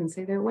workshop and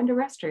say they're a window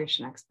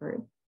restoration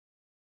expert.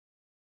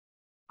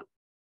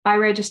 By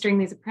registering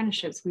these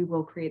apprenticeships, we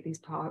will create these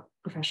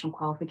professional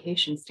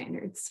qualification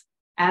standards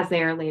as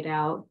they are laid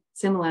out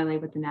similarly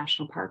with the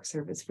National Park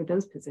Service for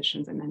those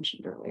positions I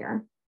mentioned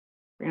earlier.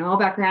 Bring all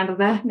back around to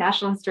the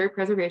National Historic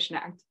Preservation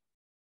Act.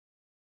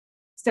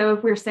 So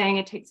if we're saying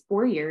it takes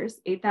 4 years,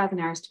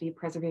 8,000 hours to be a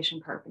preservation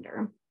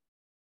carpenter,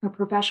 a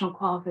professional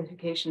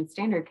qualification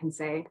standard can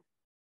say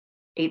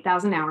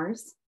 8,000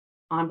 hours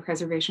on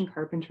preservation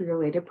carpentry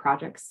related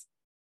projects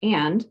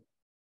and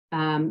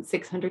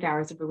 600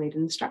 hours of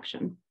related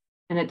instruction.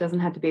 And it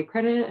doesn't have to be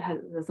accredited,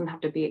 it doesn't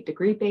have to be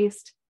degree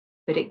based,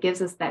 but it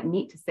gives us that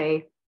meat to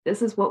say,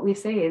 this is what we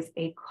say is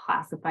a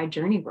classified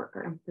journey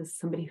worker. This is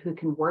somebody who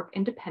can work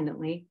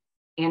independently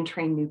and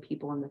train new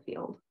people in the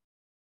field.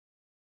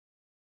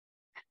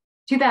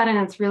 To that end,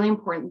 it's really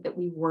important that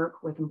we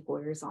work with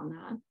employers on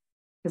that,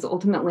 because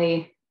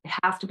ultimately it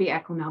has to be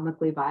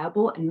economically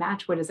viable and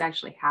match what is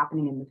actually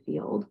happening in the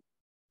field.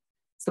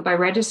 So by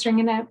registering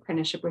an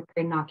apprenticeship, we're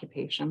creating an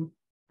occupation.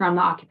 From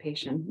the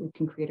occupation, we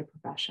can create a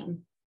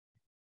profession.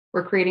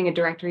 We're creating a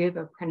directory of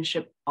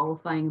apprenticeship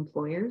qualifying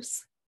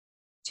employers.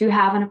 To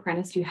have an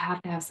apprentice, you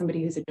have to have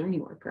somebody who's a journey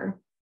worker.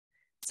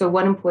 So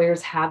what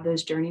employers have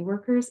those journey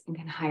workers and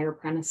can hire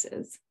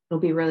apprentices? It'll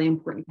be really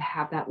important to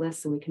have that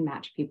list so we can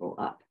match people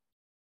up.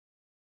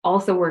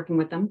 Also working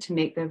with them to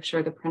make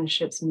sure the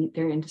apprenticeships meet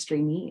their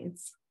industry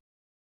needs.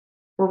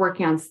 We're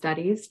working on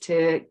studies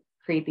to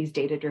create these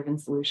data-driven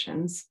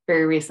solutions.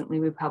 Very recently,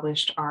 we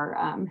published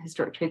our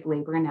historic trade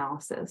labor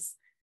analysis,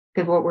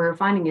 because what we're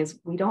finding is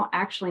we don't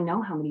actually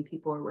know how many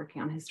people are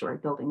working on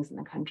historic buildings in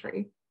the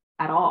country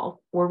at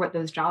all, or what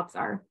those jobs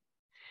are.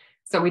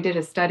 So we did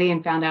a study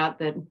and found out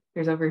that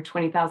there's over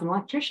 20,000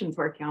 electricians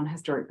working on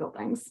historic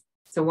buildings.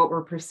 So what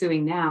we're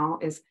pursuing now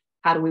is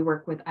how do we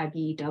work with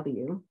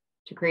IBEW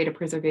to create a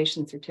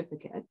preservation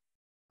certificate?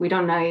 We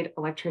don't need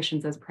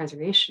electricians as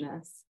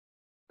preservationists,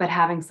 but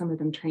having some of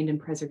them trained in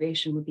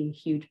preservation would be a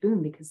huge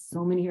boon because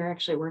so many are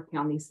actually working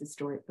on these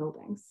historic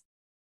buildings.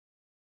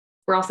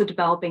 We're also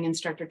developing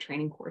instructor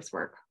training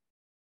coursework.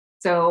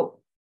 So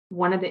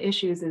one of the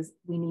issues is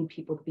we need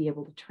people to be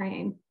able to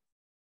train.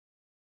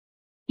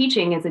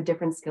 Teaching is a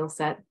different skill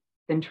set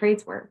than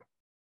trades work.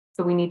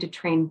 So we need to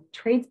train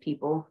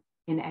tradespeople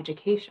in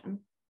education.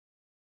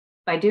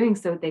 By doing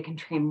so, they can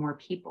train more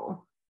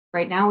people.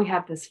 Right now we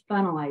have this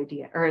funnel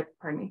idea, or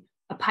pardon me,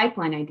 a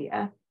pipeline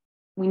idea.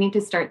 We need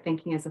to start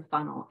thinking as a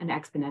funnel and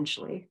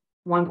exponentially.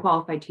 One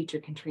qualified teacher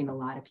can train a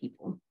lot of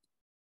people.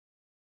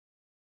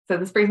 So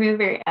this brings me to the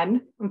very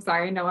end. I'm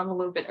sorry, I know I'm a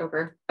little bit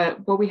over,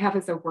 but what we have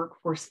is a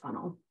workforce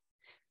funnel.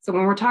 So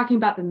when we're talking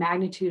about the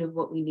magnitude of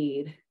what we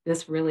need,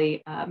 this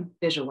really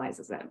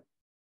visualizes it.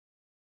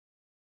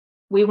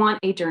 We want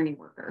a journey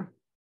worker.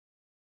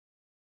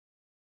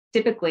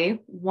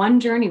 Typically,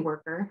 one journey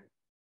worker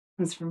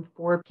comes from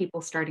 4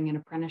 people starting an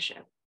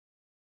apprenticeship.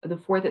 Of the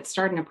 4 that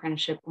start an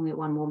apprenticeship, only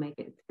 1 will make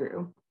it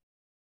through,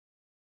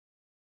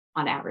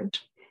 on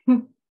average.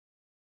 To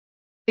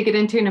get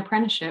into an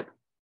apprenticeship,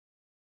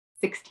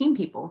 16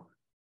 people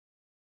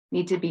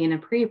need to be in a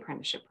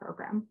pre-apprenticeship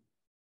program.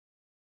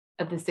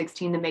 Of the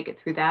 16 to make it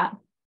through that,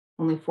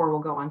 only 4 will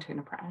go on to an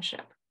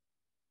apprenticeship.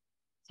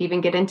 To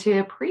even get into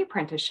a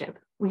pre-apprenticeship,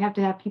 we have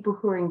to have people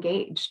who are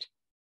engaged.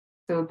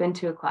 So have been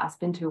to a class,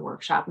 been to a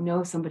workshop,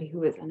 know somebody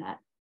who is in it,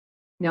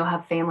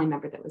 have a family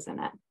member that was in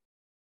it.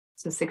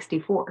 So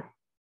 64.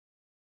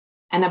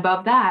 And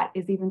above that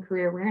is even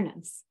career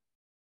awareness.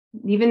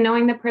 Even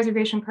knowing that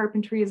preservation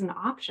carpentry is an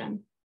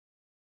option,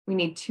 we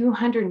need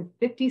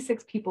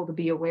 256 people to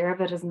be aware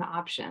of it as an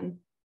option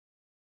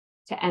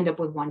to end up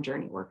with 1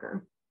 journey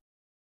worker.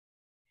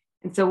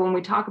 And so when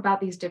we talk about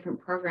these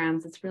different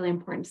programs, it's really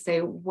important to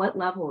say, what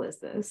level is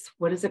this?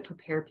 What does it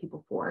prepare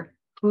people for?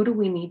 Who do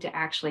we need to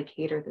actually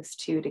cater this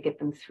to get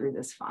them through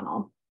this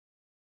funnel?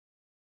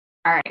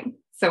 All right,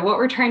 so what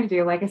we're trying to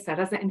do, like I said,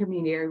 as an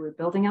intermediary, we're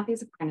building out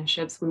these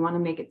apprenticeships. We want to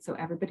make it so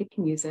everybody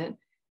can use it.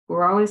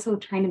 We're also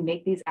trying to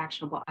make these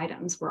actionable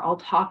items. We're all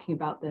talking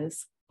about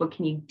this. What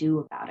can you do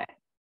about it?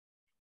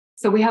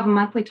 So we have a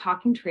monthly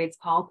talking trades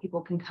call.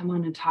 People can come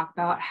on and talk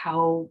about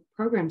how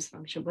programs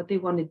function, what they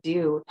want to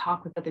do,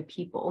 talk with other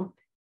people.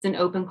 It's an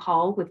open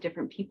call with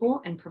different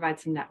people and provide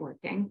some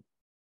networking.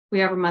 We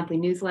have a monthly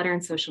newsletter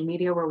and social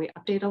media where we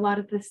update a lot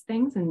of these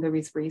things and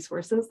these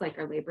resources like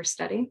our labor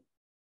study.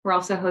 We're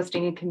also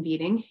hosting and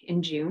convening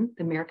in June,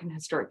 the American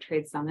Historic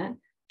Trade Summit,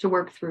 to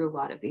work through a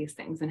lot of these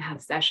things and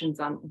have sessions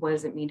on what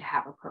does it mean to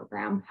have a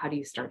program? How do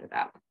you start it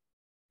up?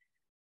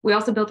 We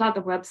also built out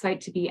the website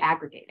to be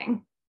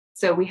aggregating.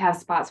 So we have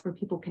spots where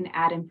people can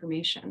add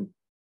information.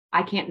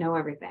 I can't know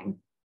everything.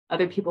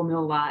 Other people know a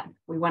lot.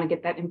 We want to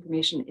get that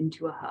information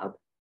into a hub.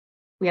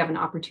 We have an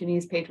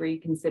opportunities page where you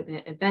can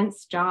submit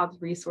events, jobs,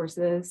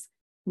 resources,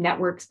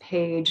 networks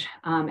page,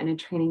 and a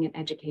training and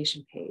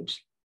education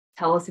page.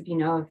 Tell us if you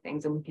know of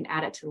things and we can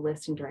add it to the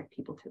list and direct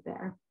people to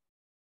there.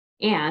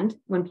 And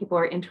when people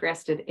are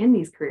interested in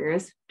these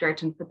careers,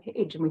 direct them to the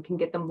page and we can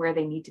get them where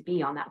they need to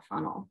be on that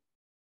funnel.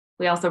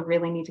 We also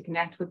really need to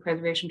connect with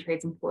preservation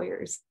trades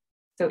employers.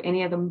 So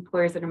any of the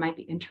employers that might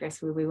be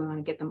interested, we want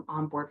to get them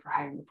on board for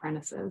hiring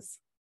apprentices.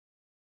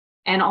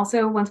 And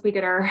also once we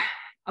get our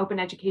open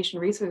education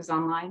resources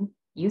online,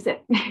 use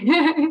it.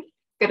 It's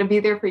going to be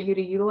there for you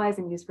to utilize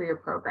and use for your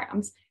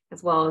programs,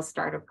 as well as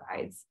startup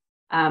guides.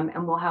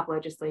 And we'll have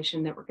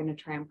legislation that we're going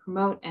to try and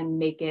promote and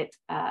make it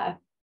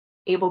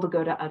able to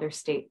go to other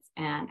states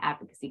and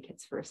advocacy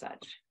kits for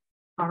such.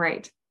 All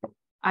right,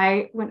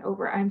 I went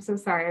over, I'm so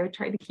sorry, I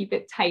tried to keep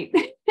it tight.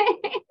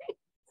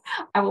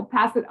 I will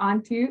pass it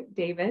on to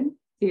David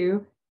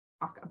to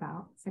talk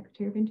about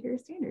Secretary of Interior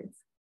standards.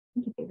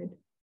 Thank you, David.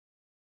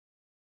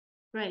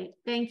 Great.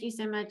 Thank you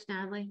so much,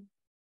 Natalie.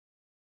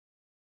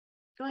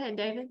 Go ahead,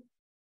 David.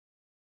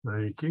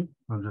 Thank you.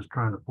 I'm just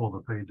trying to pull the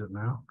page up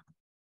now.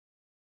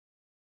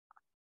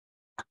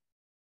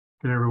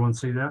 Can everyone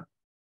see that?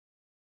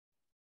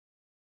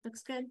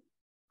 Looks good.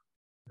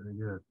 Very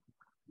good.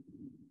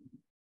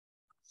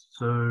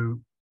 So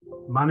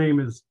my name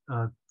is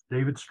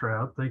David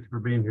Stroud. Thank you for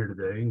being here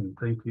today. And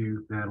thank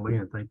you, Natalie,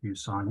 and thank you,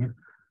 Sonia.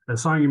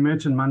 As Sonia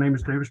mentioned, my name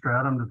is David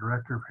Stroud. I'm the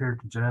Director of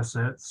Heritage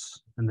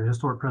Assets and the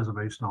Historic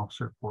Preservation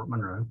Officer at Fort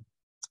Monroe.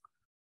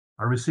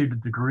 I received a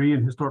degree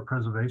in Historic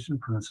Preservation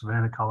from the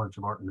Savannah College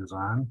of Art and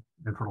Design.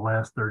 And for the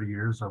last 30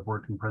 years, I've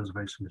worked in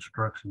preservation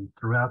construction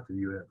throughout the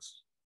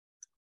U.S.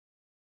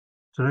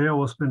 Today, I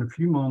will spend a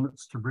few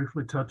moments to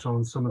briefly touch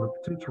on some of the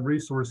potential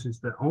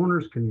resources that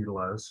owners can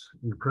utilize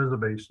in the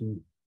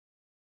preservation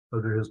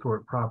of their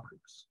historic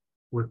properties.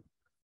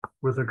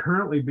 With there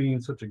currently being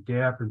such a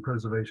gap in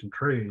preservation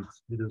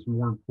trades, it is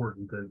more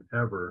important than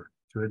ever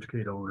to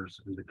educate owners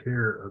in the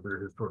care of their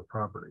historic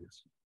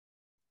properties.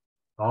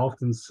 I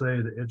often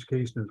say that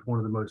education is one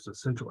of the most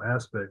essential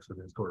aspects of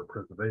historic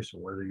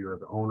preservation, whether you are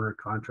the owner,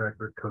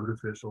 contractor, code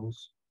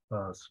officials,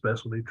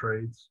 specialty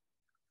trades,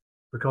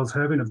 because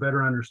having a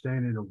better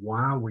understanding of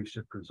why we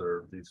should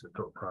preserve these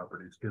historic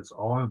properties gets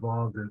all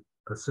involved in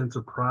a sense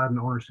of pride and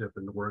ownership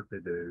in the work they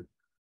do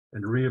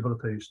and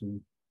rehabilitation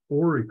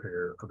or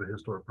repair of a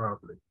historic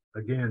property.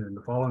 Again, in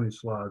the following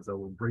slides, I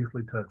will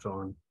briefly touch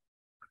on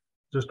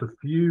just a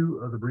few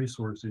of the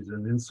resources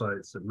and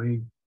insights that may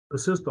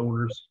assist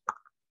owners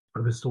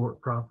of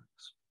historic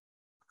properties.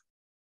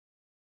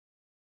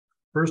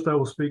 First, I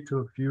will speak to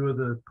a few of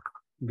the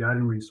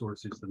guiding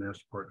resources the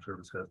National Park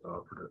Service has to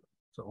offer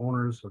to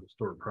owners of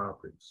historic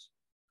properties.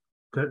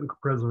 Technical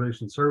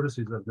Preservation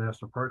Services of the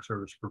National Park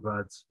Service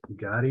provides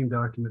guiding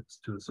documents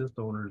to assist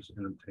owners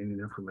in obtaining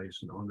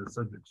information on the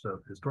subjects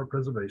of historic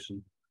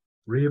preservation,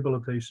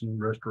 rehabilitation,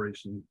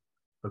 restoration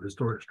of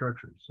historic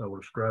structures. I will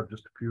describe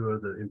just a few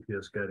of the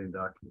NPS guiding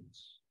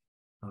documents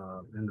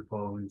in the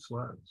following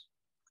slides.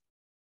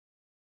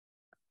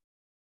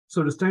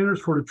 So the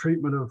standards for the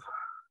treatment of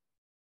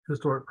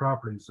historic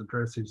properties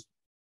addresses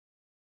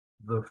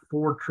the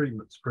 4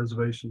 treatments: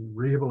 preservation,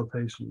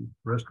 rehabilitation,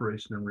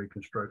 restoration, and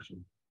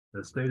reconstruction.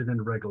 As stated in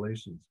the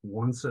regulations,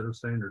 one set of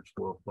standards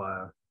will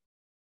apply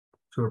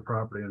to a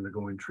property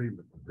undergoing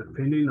treatment,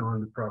 depending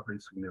on the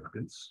property's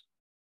significance,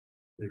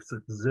 its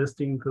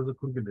existing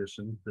physical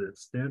condition, the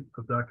extent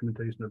of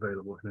documentation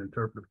available, and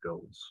interpretive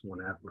goals when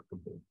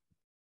applicable.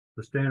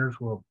 The standards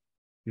will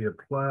be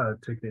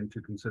applied taking into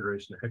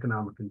consideration the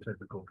economic and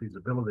technical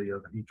feasibility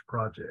of each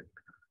project.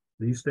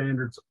 These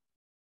standards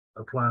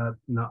apply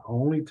not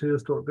only to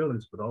historic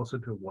buildings, but also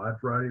to a wide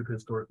variety of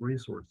historic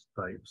resource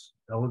types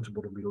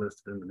eligible to be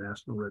listed in the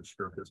National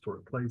Register of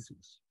Historic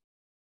Places.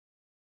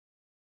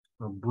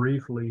 I'll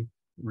briefly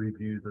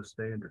review the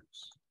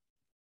standards.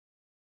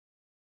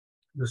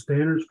 The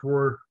standards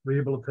for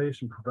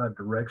rehabilitation provide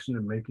direction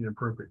in making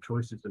appropriate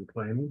choices in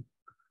planning,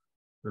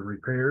 the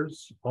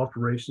repairs,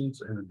 alterations,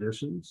 and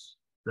additions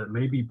that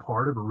may be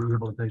part of a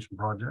rehabilitation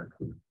project.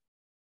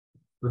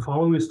 The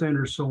following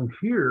standards shown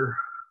here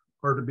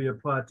are to be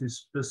applied to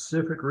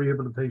specific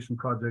rehabilitation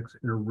projects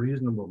in a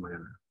reasonable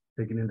manner,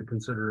 taking into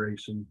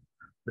consideration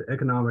the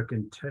economic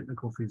and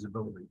technical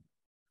feasibility.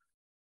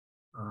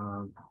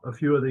 A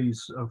few of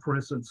these, for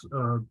instance,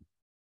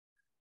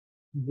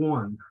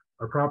 1,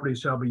 a property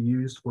shall be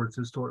used for its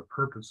historic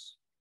purpose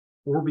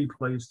or be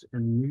placed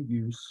in new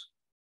use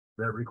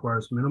that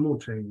requires minimal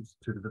change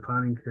to the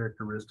defining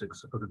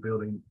characteristics of the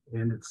building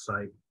and its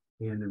site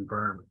and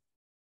environment.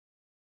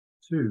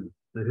 2,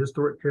 the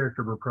historic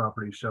character of a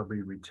property shall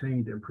be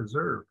retained and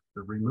preserved.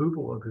 The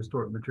removal of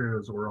historic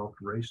materials or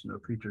alteration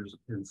of features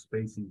and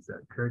species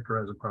that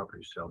characterize a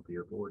property shall be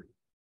avoided.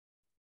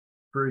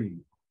 3,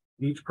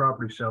 each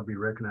property shall be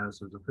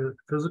recognized as a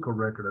physical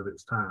record of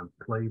its time,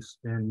 place,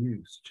 and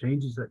use.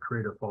 Changes that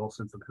create a false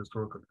sense of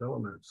historical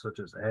development, such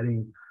as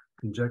adding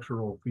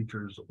conjectural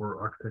features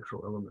or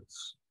architectural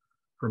elements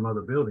from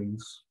other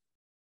buildings,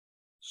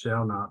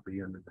 shall not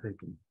be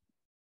undertaken.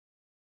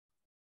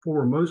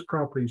 4, most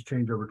properties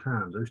change over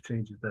time. Those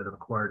changes that have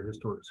acquired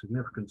historic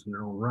significance in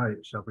their own right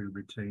shall be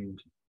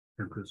retained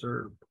and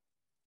preserved.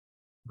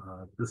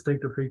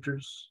 Distinctive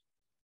features,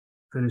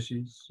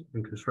 finishes,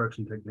 and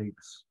construction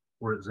techniques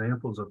or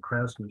examples of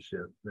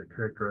craftsmanship that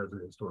characterize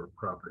a historic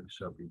property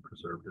shall be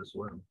preserved as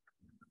well.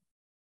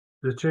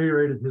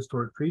 Deteriorated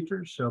historic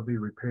features shall be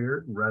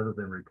repaired rather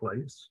than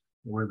replaced.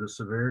 Where the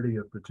severity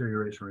of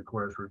deterioration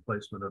requires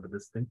replacement of a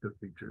distinctive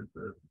feature,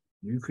 the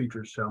new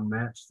features shall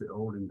match the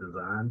old in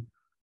design,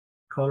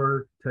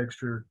 color,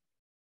 texture,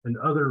 and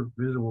other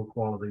visual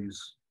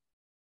qualities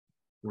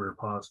where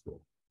possible.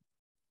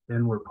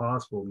 And where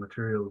possible,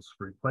 materials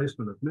for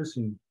replacement of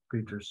missing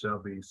features shall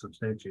be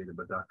substantiated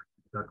by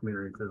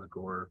documentary,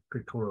 physical, or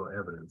pictorial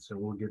evidence, and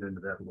we'll get into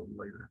that a little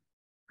later.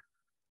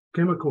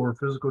 Chemical or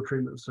physical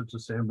treatments such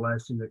as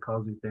sandblasting that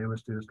causes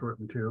damage to historic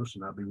materials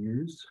should not be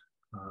used.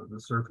 The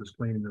surface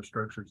cleaning of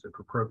structures, if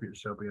appropriate,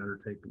 shall be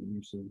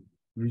undertaken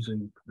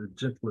using the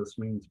gentlest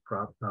means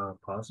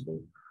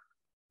possible.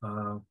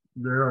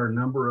 There are a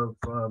number of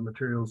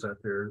materials out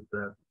there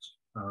that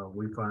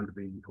we find to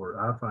be, or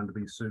I find to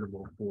be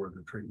suitable for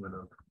the treatment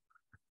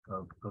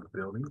of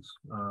buildings.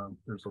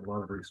 There's a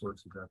lot of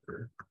resources out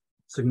there.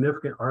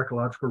 Significant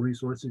archaeological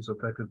resources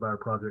affected by a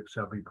project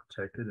shall be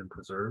protected and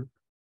preserved.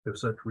 If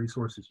such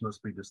resources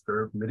must be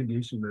disturbed,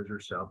 mitigation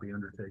measures shall be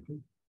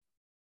undertaken.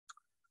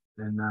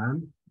 And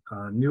 9,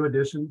 new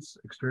additions,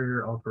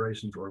 exterior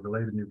alterations, or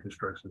related new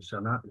constructions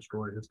shall not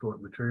destroy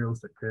historic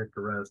materials that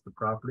characterize the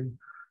property.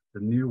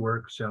 The new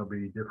work shall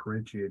be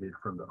differentiated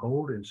from the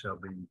old and shall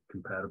be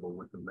compatible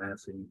with the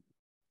massing,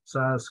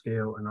 size,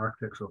 scale, and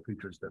architectural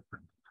features that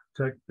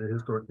protect the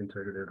historic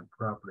integrity of the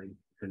property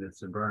and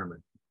its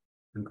environment.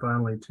 And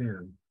finally,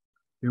 10,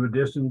 new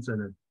additions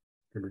and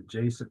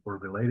adjacent or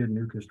related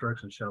new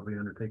construction shall be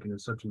undertaken in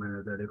such a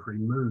manner that if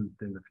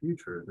removed in the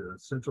future, the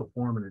essential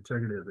form and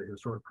integrity of the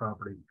historic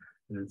property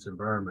and its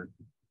environment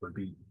would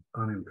be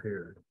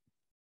unimpaired.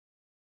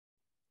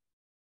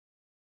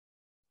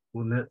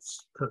 Well,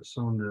 let's touch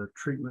on the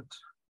treatment,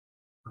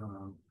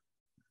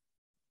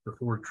 the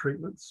 4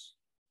 treatments.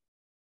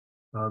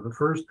 The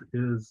first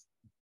is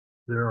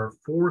there are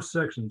 4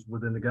 sections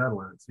within the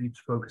guidelines, each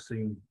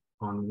focusing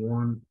on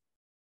one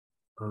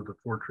of the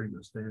 4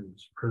 treatment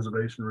standards: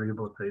 preservation,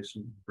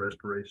 rehabilitation,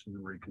 restoration,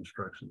 and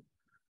reconstruction.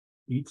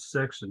 Each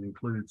section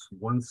includes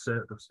one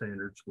set of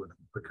standards with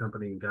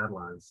accompanying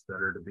guidelines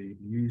that are to be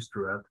used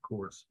throughout the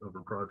course of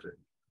a project.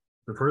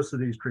 The first of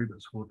these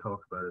treatments we'll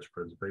talk about is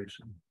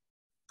preservation.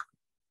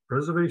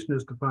 Preservation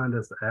is defined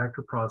as the act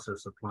or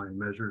process of applying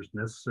measures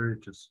necessary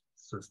to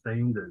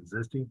sustain the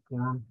existing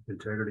form,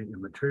 integrity, and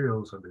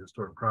materials of the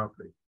historic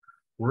property.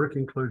 Work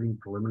including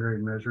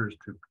preliminary measures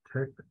to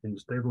protect and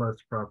stabilize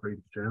the property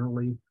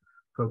generally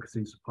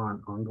focuses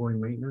upon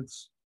ongoing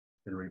maintenance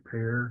and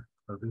repair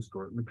of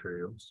historic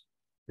materials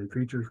and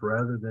features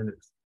rather than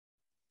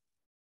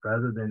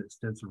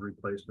extensive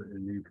replacement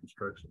and new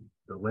construction.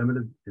 The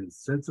limited and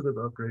sensitive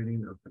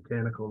upgrading of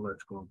mechanical,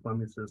 electrical, and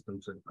plumbing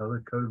systems and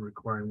other code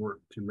requiring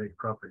work to make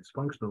properties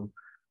functional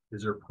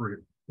is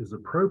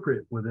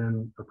appropriate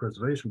within a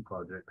preservation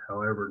project.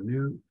 However,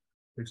 new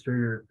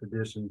exterior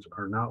additions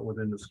are not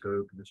within the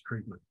scope of this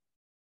treatment.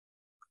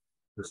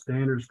 The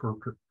standards for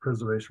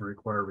preservation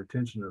require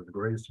retention of the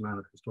greatest amount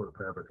of historic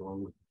fabric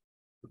along with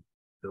the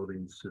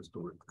building's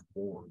historic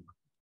form.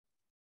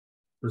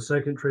 The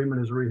second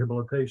treatment is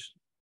rehabilitation.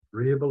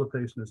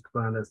 Rehabilitation is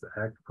defined as the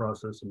active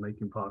process of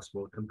making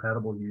possible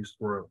compatible use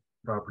for a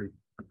property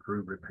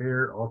through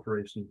repair,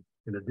 alteration,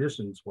 and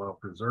additions while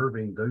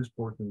preserving those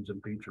portions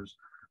and features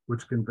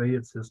which convey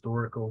its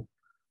historical,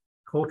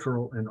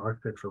 cultural, and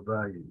architectural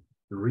value.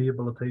 The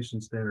rehabilitation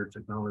standards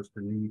acknowledge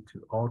the need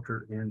to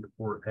alter and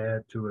or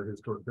add to a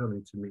historic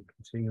building to meet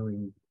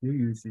continuing new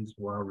uses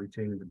while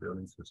retaining the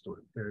building's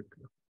historic character.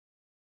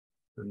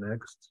 The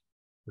next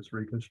is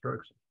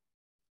reconstruction.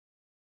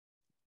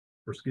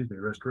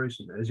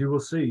 Restoration. As you will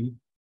see,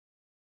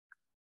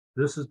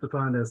 this is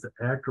defined as the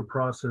act or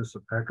process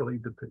of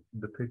accurately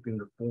depicting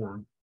the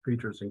form,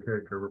 features, and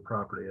character of a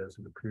property as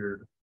it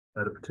appeared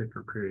at a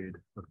particular period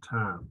of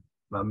time,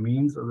 by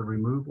means of the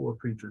removal of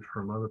features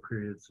from other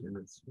periods in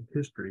its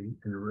history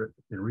and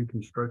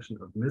reconstruction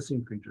of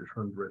missing features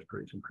from the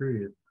restoration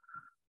period.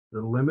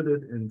 The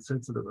limited and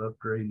sensitive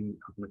upgrading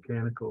of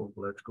mechanical,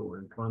 electrical,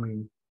 and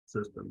plumbing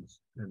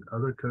systems and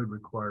other code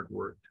required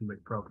work to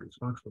make properties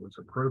functional is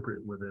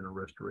appropriate within a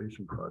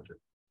restoration project.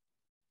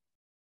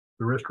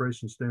 The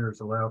restoration standards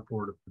allow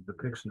for the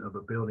depiction of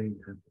a building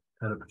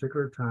at a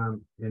particular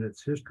time in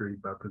its history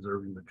by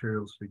preserving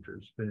materials,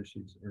 features,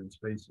 finishes, and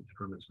spaces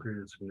from its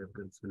period of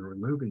significance and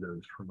removing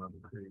those from other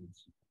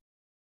periods.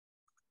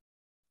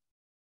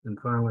 And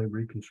finally,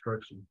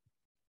 reconstruction.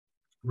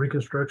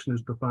 Reconstruction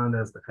is defined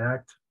as the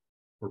act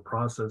or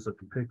process of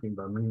depicting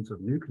by means of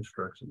new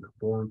construction the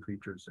form,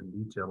 features, and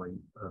detailing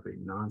of a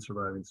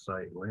non-surviving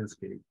site,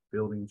 landscape,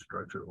 building,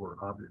 structure, or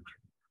object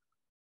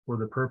for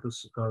the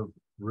purpose of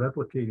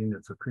replicating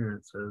its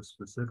appearance at a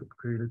specific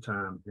period of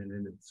time and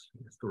in its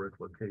historic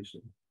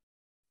location.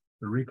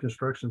 The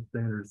reconstruction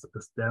standards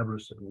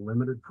establish a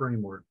limited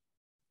framework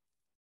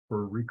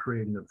for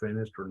recreating a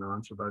vanished or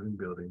non-surviving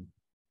building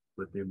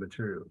with new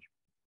materials,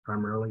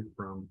 primarily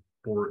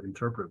for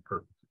interpretive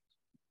purposes.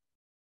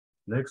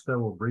 Next, I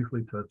will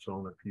briefly touch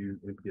on a few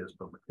NPS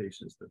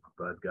publications that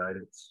provide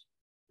guidance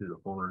to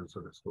the owners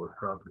of historic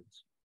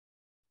properties.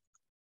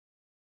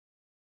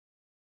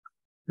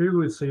 Here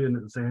we see an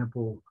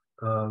example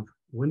of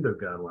window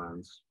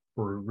guidelines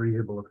for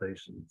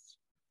rehabilitations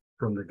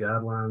from the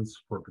guidelines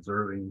for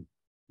preserving,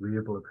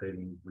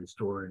 rehabilitating,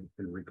 restoring,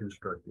 and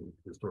reconstructing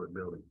historic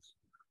buildings.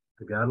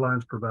 The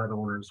guidelines provide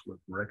owners with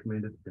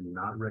recommended and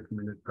not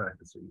recommended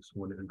practices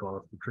when it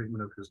involves the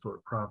treatment of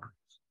historic properties.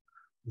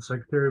 The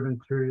Secretary of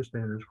Interior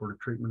standards for the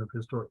treatment of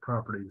historic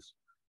properties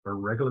are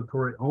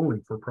regulatory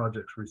only for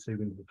projects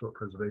receiving the Historic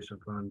Preservation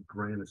Fund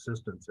grant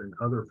assistance and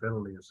other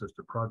federally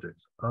assisted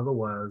projects.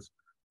 Otherwise,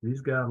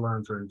 these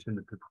guidelines are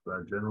intended to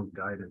provide general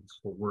guidance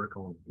for work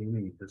on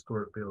any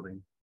historic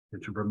building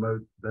and to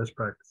promote best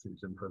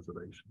practices in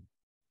preservation.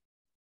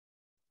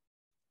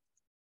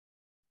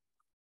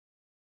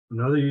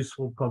 Another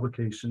useful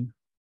publication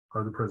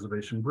are the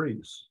preservation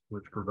briefs,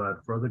 which provide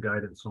further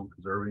guidance on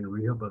preserving,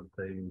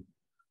 rehabilitating,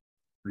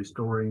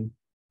 restoring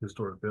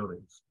historic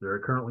buildings. There are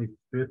currently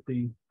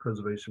 50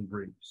 preservation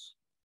briefs.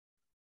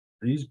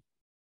 These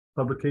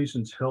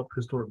publications help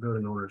historic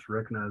building owners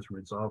recognize and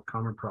resolve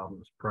common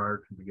problems prior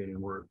to beginning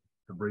work.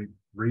 The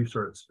briefs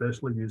are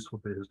especially useful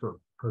to historic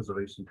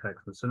preservation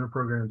tax incentive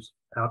programs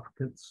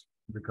applicants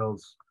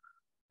because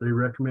they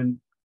recommend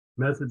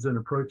methods and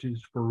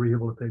approaches for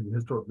rehabilitating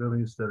historic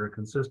buildings that are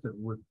consistent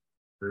with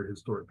their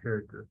historic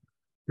character.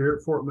 Here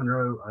at Fort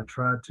Monroe,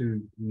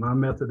 my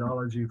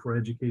methodology for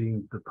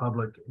educating the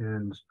public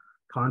and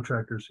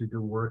contractors who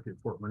do work at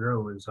Fort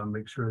Monroe is I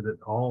make sure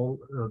that all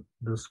of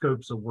the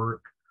scopes of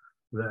work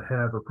that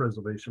have a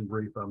preservation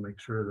brief, I make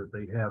sure that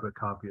they have a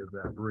copy of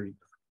that brief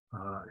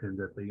and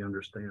that they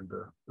understand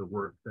the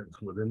work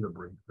that's within the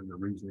brief and the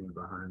reasoning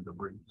behind the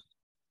briefs.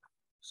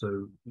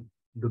 So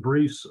the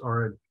briefs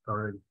are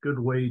a good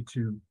way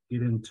to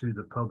get into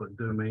the public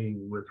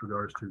domain with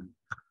regards to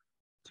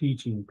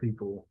teaching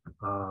people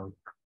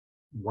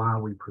why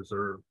we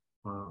preserve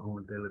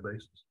on a daily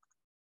basis.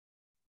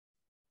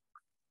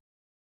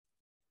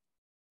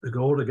 The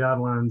goal of the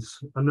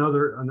guidelines,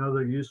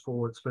 another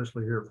useful,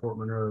 especially here at Fort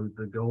Monroe,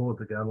 the goal of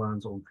the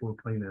guidelines on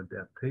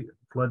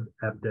flood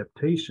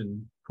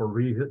adaptation for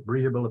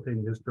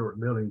rehabilitating historic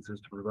buildings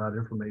is to provide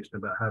information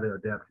about how to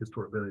adapt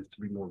historic buildings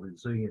to be more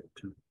resilient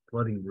to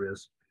flooding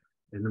risk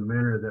in a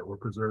manner that will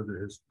preserve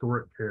their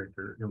historic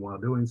character, and while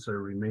doing so,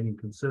 remaining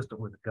consistent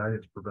with the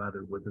guidance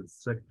provided with the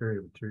Secretary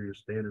of Interior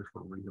standards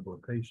for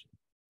rehabilitation.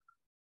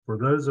 For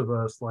those of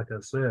us, like I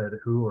said,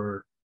 who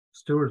are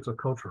stewards of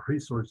cultural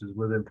resources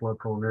within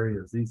flood-prone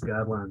areas, these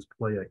guidelines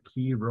play a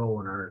key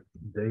role in our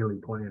daily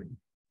planning.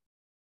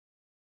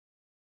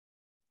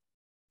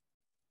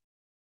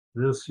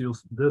 This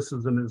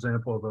is an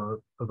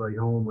example of a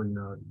home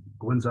in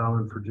Gwynns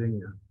Island,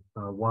 Virginia.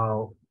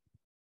 While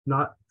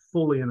not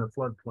fully in a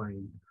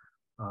floodplain,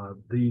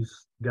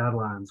 these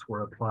guidelines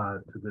were applied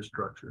to this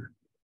structure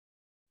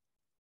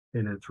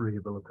in its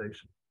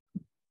rehabilitation.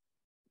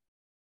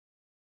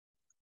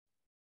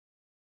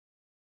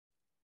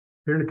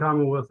 Here in the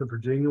Commonwealth of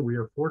Virginia, we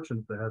are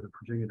fortunate to have the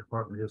Virginia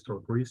Department of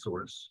Historic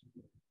Resources,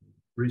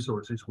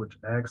 which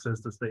access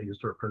the State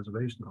Historic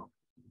Preservation Office.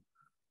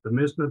 The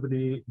mission of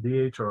the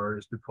DHR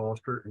is to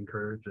foster,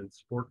 encourage, and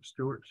support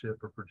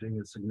stewardship of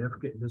Virginia's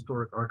significant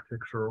historic,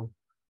 architectural,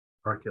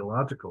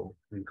 archaeological,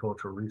 and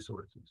cultural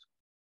resources.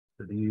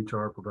 The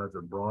DHR provides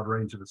a broad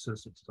range of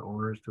assistance to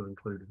owners to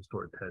include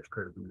historic tax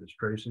credit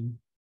administration,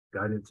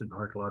 guidance in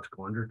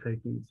archaeological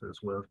undertakings, as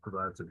well as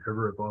provides an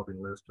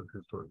ever-evolving list of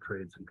historic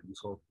trades and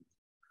consultants.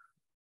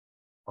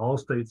 All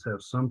states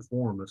have some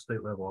form of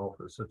state-level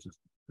office, such as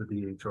the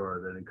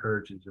DHR, that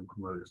encourages and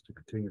promotes the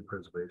continued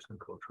preservation of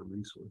cultural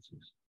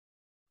resources.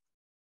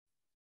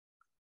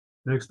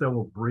 Next, I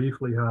will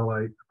briefly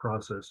highlight the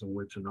process in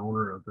which an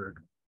owner of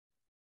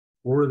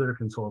their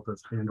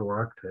consultants and/or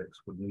architects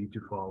would need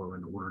to follow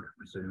in order to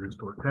pursue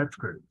historic tax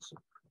credits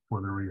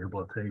for their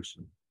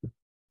rehabilitation.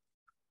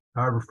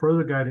 However,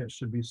 further guidance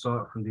should be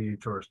sought from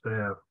DHR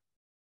staff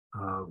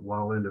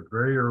while in the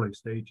very early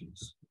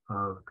stages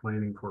of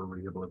planning for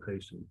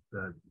rehabilitation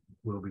that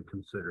will be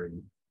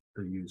considering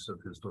the use of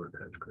historic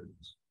tax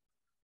credits.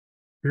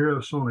 Here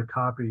I've shown a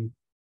copy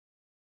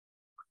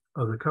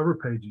of the cover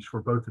pages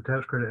for both the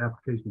tax credit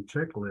application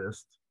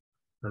checklist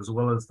as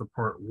well as the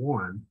Part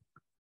 1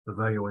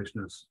 evaluation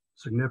of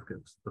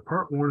significance. The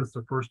Part 1 is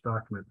the first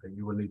document that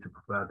you will need to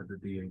provide to the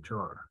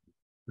DHR.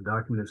 The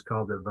document is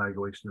called the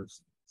evaluation of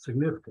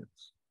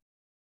significance.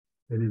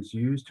 It is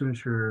used to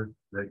ensure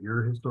that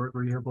your historic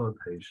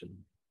rehabilitation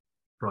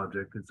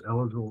project is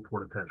eligible for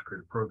the tax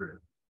credit program.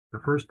 The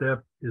first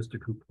step is to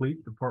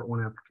complete the Part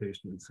 1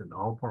 application and send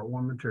all Part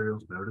 1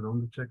 materials noted on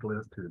the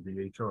checklist to the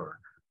DHR.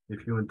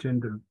 If you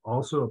intend to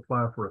also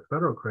apply for a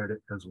federal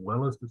credit as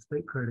well as the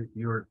state credit,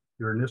 your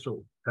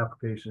initial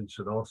application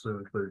should also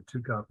include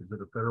 2 copies of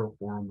the federal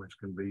form, which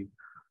can be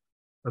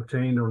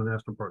obtained on the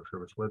National Park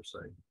Service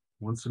website.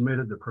 Once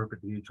submitted, the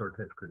appropriate DHR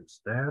tax credit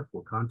staff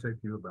will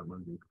contact you about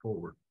moving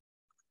forward.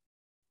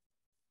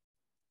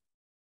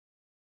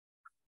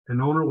 An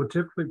owner would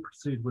typically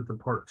proceed with the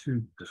Part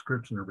 2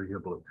 description of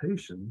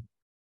rehabilitation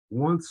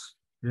once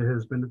it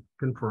has been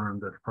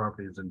confirmed that the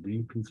property is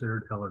indeed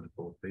considered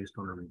eligible based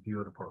on a review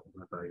of the Part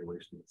 1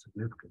 evaluation of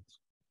significance.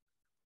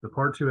 The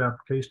Part 2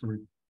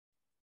 application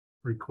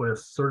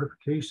requests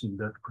certification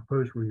that the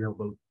proposed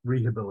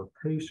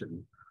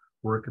rehabilitation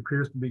work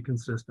appears to be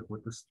consistent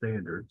with the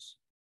standards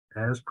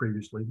as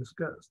previously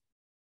discussed.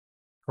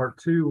 Part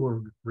 2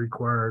 will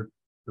require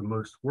the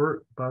most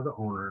work by the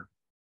owner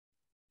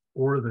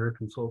or their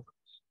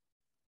consultants.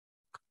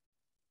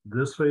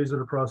 This phase of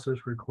the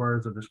process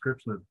requires a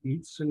description of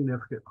each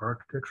significant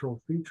architectural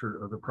feature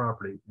of the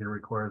property and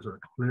requires a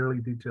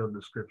clearly detailed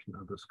description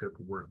of the scope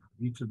of work for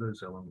each of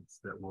those elements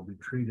that will be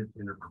treated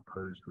in a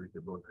proposed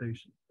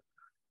rehabilitation.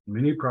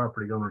 Many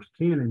property owners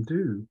can and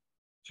do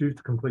choose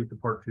to complete the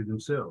Part 2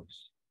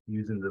 themselves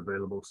using the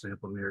available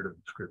sample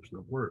narrative description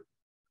of work,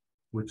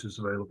 which is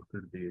available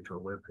through the DHR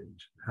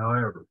webpage.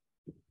 However,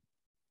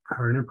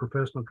 hiring a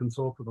professional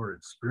consultant or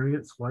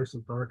experienced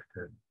licensed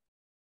architect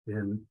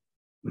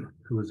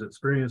who is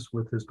experienced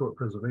with historic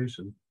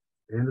preservation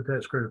and the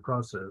tax credit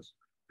process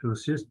to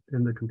assist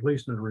in the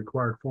completion of the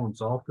required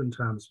forms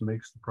oftentimes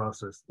makes the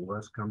process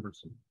less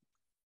cumbersome.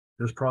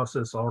 This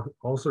process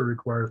also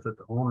requires that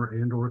the owner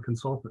and/or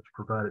consultants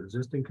provide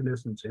existing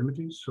conditions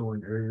images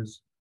showing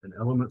areas and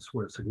elements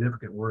where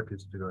significant work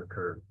is to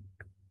occur.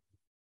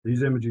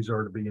 These images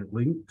are to be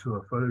linked to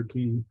a photo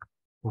key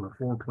on a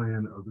floor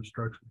plan of the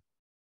structure.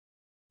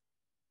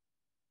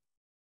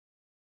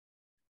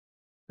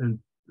 And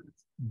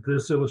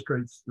this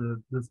illustrates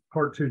this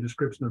Part 2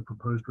 description of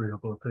proposed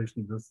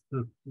rehabilitation.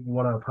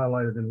 What I've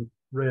highlighted in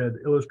red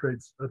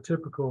illustrates a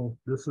typical,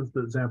 this is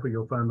the example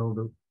you'll find on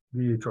the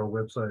DHR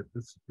website.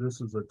 This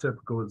is a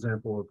typical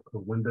example of a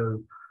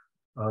window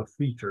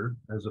feature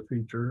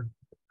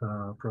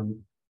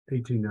from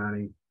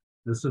 1890.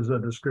 This is a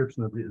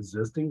description of the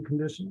existing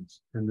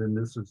conditions, and then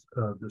this is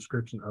a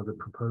description of the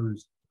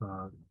proposed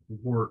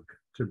work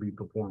to be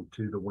performed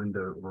to the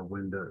window or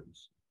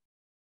windows.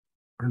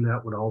 And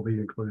that would all be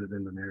included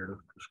in the narrative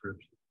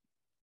description.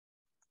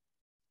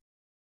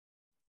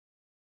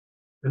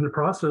 In the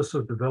process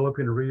of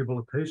developing a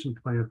rehabilitation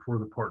plan for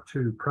the Part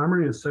 2,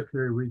 primary and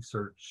secondary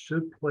research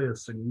should play a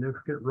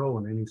significant role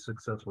in any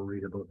successful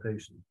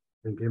rehabilitation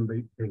and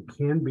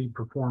can be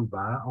performed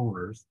by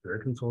owners, their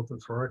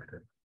consultants, or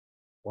architects.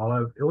 While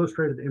I've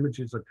illustrated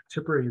images of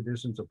contemporary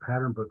editions of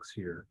pattern books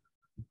here,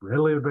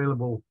 readily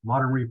available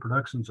modern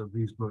reproductions of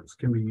these books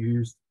can be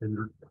used in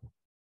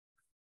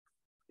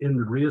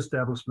the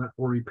reestablishment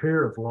or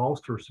repair of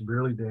lost or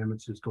severely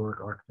damaged historic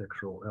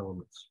architectural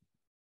elements.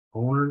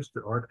 Owners,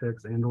 the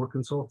architects, and/or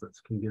consultants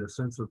can get a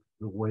sense of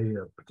the way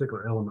a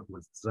particular element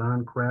was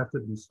designed,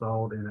 crafted,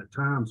 installed, and at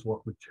times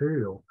what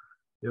material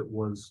it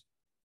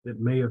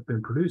may have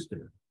been produced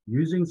in.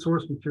 Using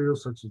source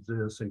materials such as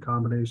this in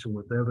combination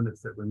with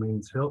evidence that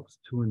remains helps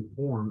to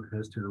inform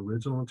as to the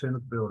original intent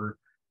of the builder,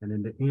 and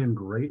in the end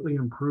greatly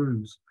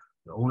improves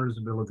the owner's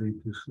ability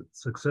to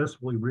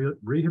successfully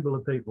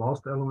rehabilitate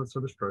lost elements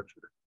of the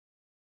structure.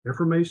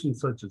 Information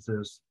such as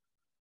this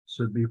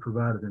should be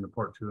provided in the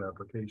Part 2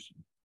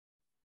 application.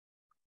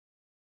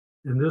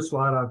 In this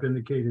slide, I've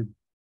indicated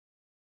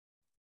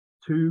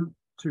two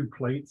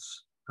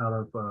plates out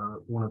of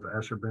one of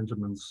Asher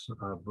Benjamin's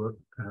book.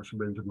 Asher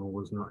Benjamin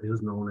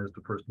is known as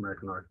the first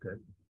American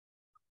architect,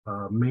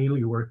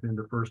 mainly working in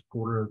the first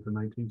quarter of the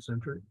 19th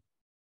century.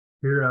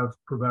 Here I've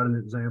provided an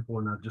example,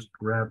 and I've just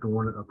grabbed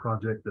a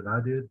project that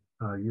I did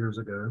years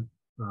ago.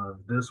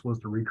 This was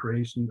the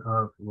recreation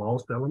of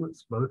lost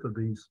elements. Both of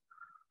these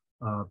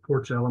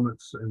porch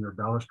elements and their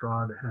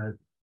balustrade had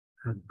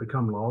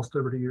become lost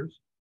over the years.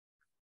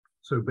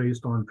 So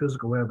based on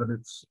physical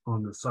evidence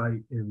on the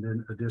site and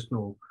then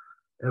additional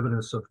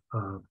evidence of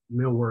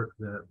millwork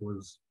that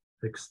was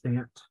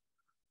extant,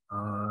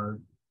 I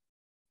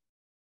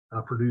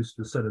produced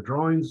a set of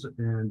drawings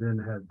and then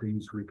had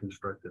these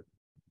reconstructed.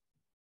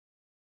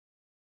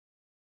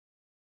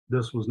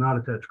 This was not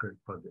a tax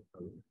credit project,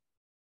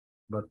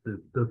 but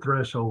the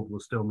threshold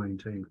was still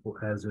maintained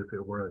as if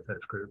it were a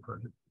tax credit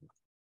project.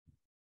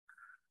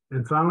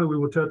 And finally, we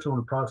will touch on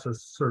the process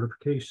of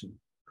certification.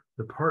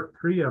 The Part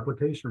 3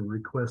 application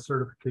requests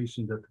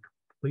certification that the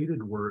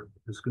completed work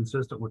is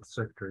consistent with the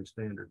Secretary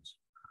standards.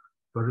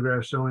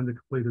 Photographs showing the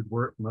completed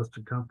work must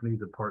accompany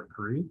the Part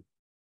 3.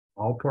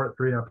 All Part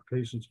 3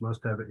 applications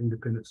must have an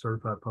independent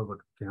certified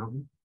public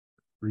accountant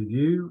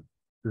review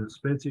the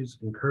expenses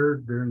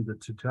incurred during the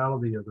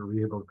totality of the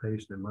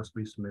rehabilitation and must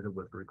be submitted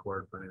with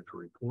required financial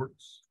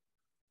reports.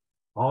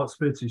 All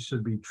expenses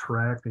should be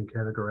tracked and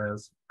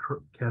categorized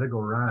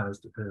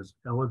as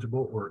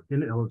eligible or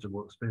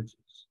ineligible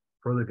expenses.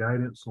 Further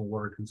guidance on what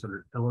are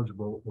considered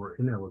eligible or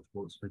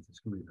ineligible expenses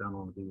can be found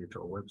on the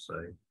DHR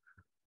website.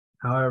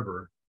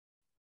 However,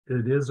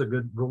 it is a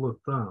good rule of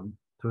thumb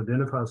to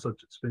identify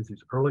such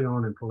expenses early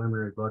on in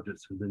preliminary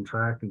budgets and then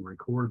track and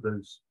record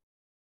those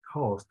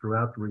costs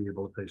throughout the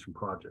rehabilitation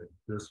project.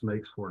 This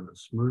makes for a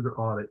smoother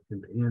audit in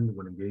the end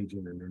when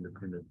engaging an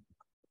independent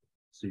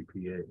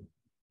CPA.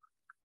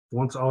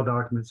 Once all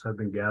documents have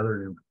been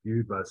gathered and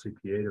reviewed by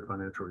CPA, the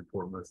financial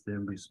report must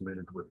then be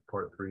submitted with the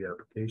Part 3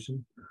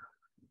 application.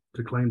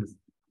 To claim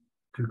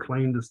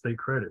the state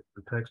credit,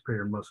 the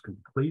taxpayer must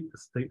complete the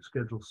state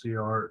schedule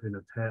CR and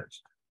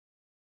attach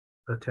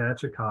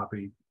a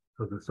copy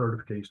of the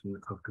certification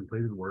of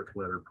completed work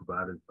letter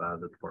provided by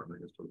the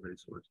Department of Historic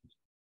Resources.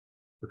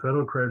 The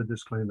federal credit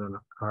is claimed on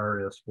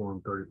IRS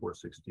Form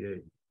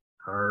 3468.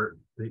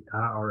 The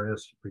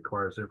IRS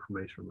requires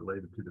information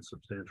related to the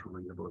substantial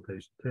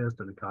rehabilitation test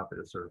and a copy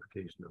of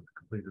certification of the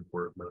completed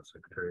work by the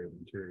Secretary of the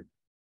Interior.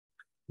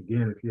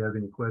 Again, if you have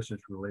any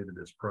questions related to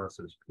this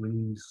process,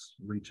 please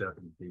reach out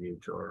to the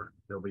DHR.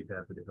 They'll be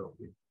happy to help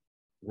you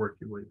work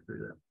your way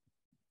through that.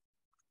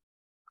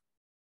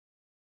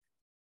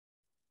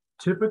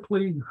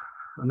 Typically,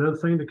 another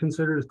thing to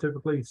consider is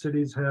typically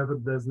cities have a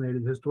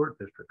designated historic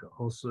district.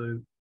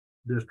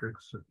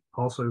 Districts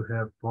also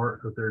have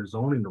part of their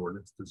zoning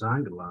ordinance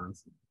design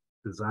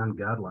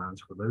guidelines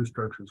for those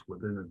structures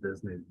within a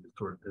designated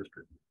historic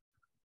district.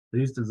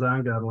 These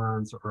design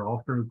guidelines are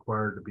often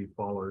required to be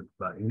followed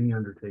by any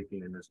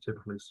undertaking and is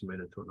typically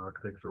submitted to an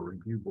architectural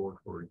review board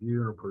for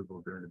review and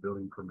approval during the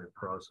building permit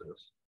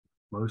process.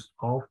 Most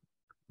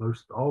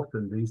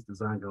often, these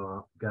design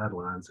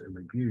guidelines and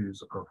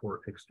reviews are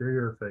for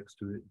exterior effects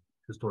to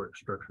historic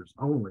structures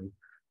only,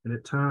 and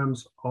at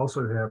times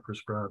also have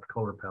prescribed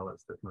color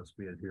palettes that must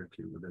be adhered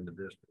to within the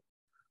district.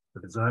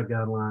 The design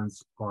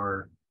guidelines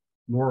are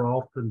more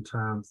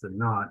oftentimes than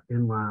not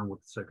in line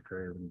with the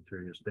Secretary of the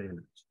Interior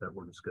standards that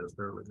were discussed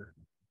earlier.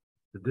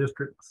 The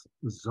district's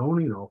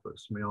zoning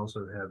office may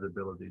also have the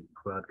ability to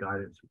provide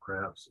guidance and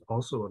perhaps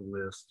also a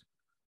list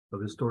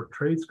of historic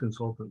trades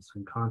consultants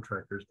and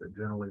contractors that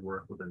generally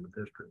work within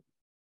the district.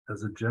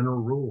 As a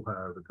general rule,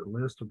 however, the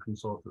list of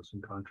consultants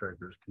and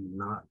contractors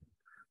cannot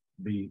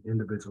be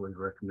individually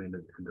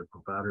recommended, and the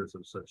providers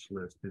of such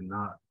lists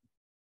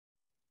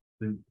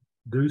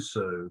do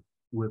so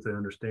with the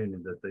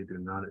understanding that they do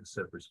not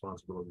accept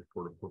responsibility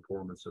for the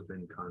performance of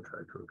any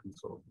contractor or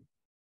consultant.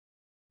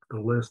 The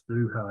lists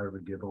do, however,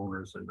 give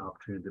owners an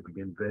opportunity to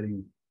begin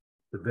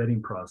the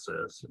vetting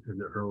process in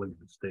the early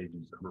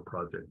stages of a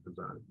project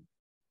design.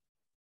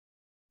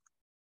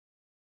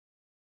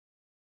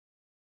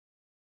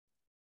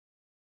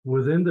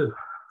 Within the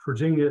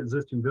Virginia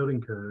existing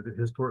building code, a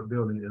historic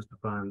building is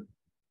defined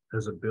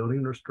as a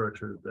building or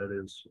structure that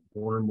is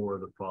one or more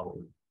of the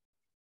following: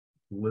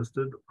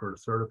 listed or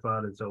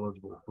certified as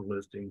eligible for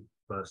listing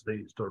by a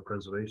state historic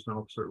preservation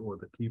officer or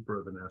the keeper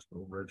of the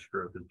National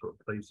Register of Historic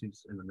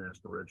Places in the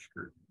National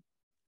Register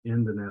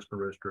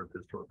of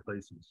Historic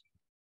Places,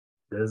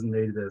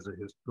 designated as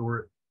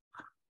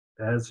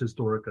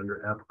historic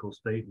under applicable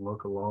state and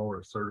local law,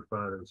 or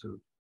certified as a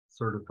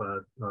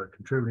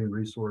contributing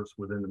resource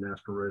within the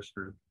National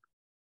Register,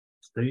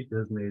 state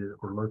designated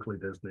or locally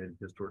designated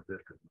historic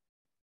district.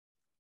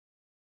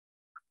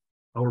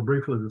 I will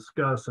briefly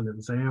discuss an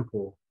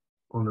example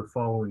on the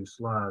following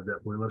slide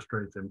that will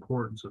illustrate the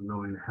importance of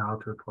knowing how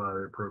to apply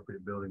the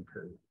appropriate building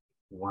code.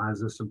 Why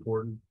is this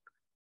important?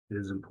 It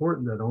is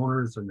important that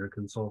owners and their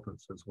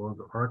consultants, as well as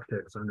the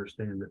architects,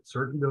 understand that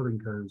certain building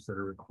codes that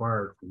are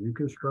required for new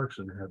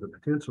construction have the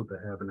potential to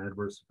have an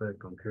adverse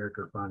effect on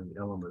character-defining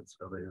elements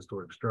of a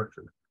historic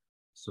structure.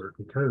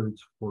 Certain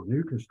codes for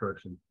new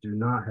construction do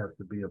not have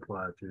to be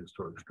applied to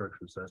historic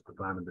structures as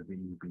defined in the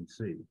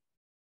DEBC.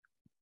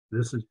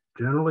 This is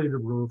generally the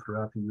rule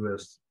throughout the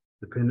U.S.,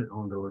 dependent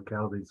on the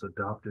locality's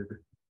adopted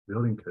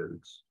building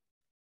codes,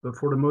 but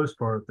for the most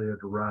part, they are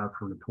derived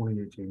from the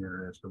 2018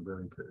 International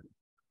Building Code.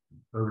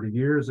 Over the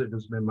years, it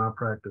has been my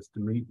practice to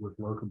meet with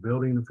local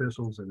building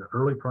officials in the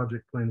early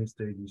project planning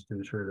stages to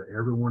ensure that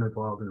everyone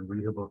involved in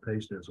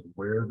rehabilitation is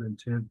aware of the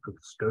intent of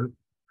the scope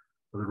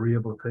of the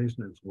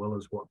rehabilitation, as well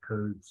as what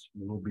codes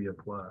will be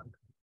applied.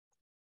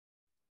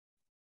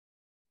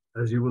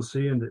 As you will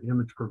see in the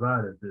image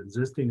provided, the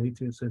existing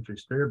 18th century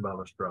stair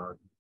balustrade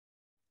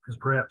is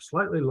perhaps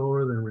slightly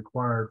lower than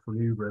required for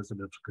new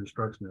residential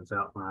construction as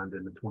outlined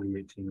in the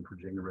 2018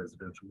 Virginia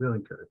Residential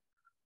Building Code.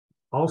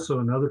 Also,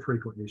 another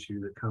frequent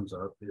issue that comes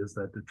up is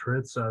that the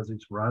tread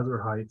sizes, riser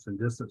heights, and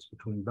distance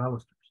between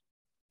balusters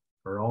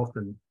are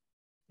often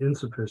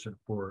insufficient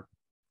for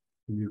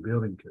the new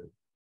building code.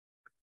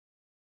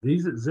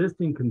 These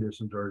existing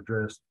conditions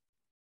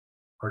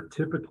are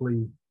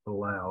typically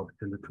allowed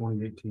in the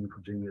 2018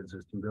 Virginia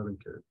Existing Building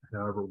Code.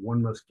 However,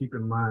 one must keep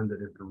in mind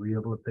that if the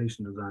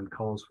rehabilitation design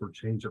calls for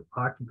change of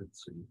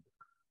occupancy,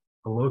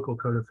 a local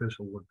code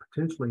official would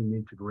potentially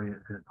need to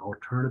grant an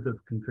alternative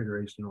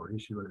configuration or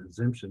issue an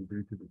exemption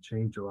due to the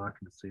change of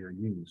occupancy or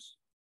use.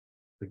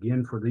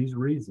 Again, for these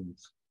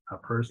reasons, I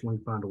personally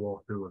find a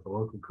walkthrough with a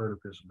local code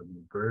official to be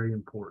a very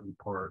important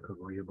part of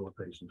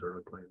rehabilitation's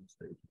early planning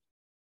stages.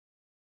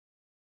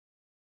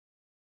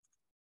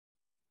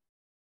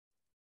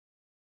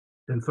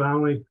 And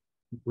finally,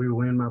 we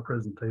will end my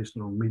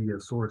presentation on media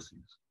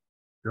sources.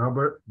 There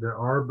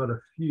are but a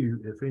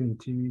few, if any,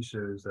 TV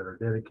shows that are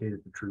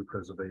dedicated to true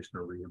preservation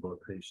or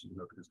rehabilitation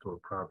of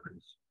historic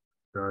properties.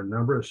 There are a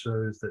number of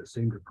shows that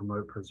seem to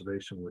promote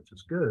preservation, which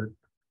is good.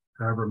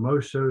 However,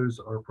 most shows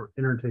are for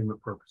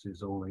entertainment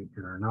purposes only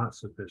and are not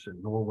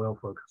sufficient nor well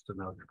focused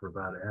enough to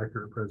provide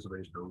accurate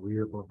preservation or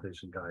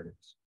rehabilitation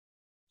guidance.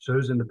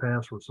 Shows in the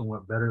past were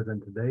somewhat better than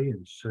today,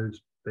 and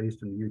shows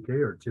based in the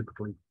UK are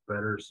typically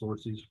better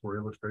sources for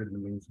illustrating the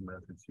means and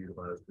methods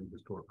utilized in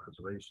historic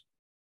preservation.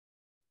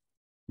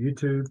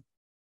 YouTube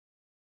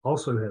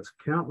also has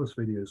countless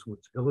videos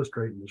which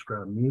illustrate and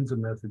describe means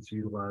and methods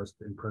utilized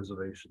in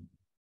preservation.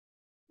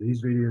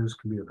 These videos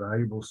can be a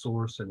valuable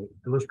source in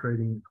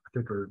illustrating a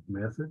particular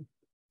method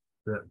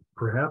that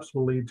perhaps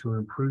will lead to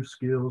improved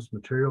skills,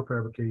 material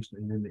fabrication,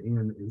 and in the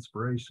end,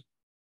 inspiration.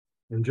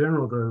 In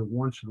general, though,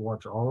 one should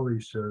watch all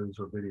these shows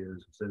or videos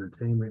as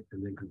entertainment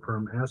and then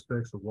confirm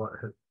aspects of what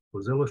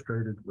was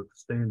illustrated with the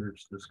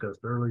standards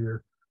discussed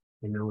earlier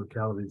in your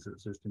locality's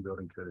existing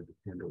building code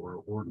and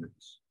or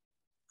ordinance.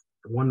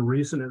 One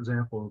recent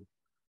example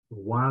of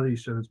why these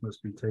shows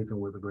must be taken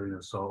with a grain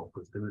of salt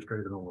was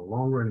demonstrated on a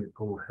long-running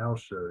old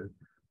house show.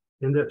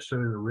 In that show,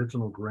 the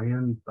original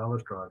grand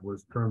balustrade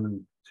was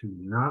determined to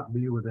not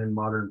be within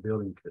modern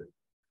building code.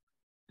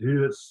 Due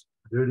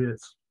to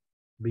its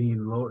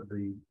being lower,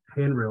 the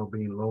handrail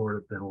being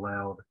lower than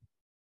allowed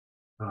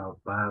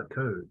by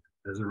code.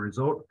 As a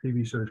result,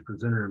 TV show's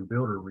presenter and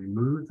builder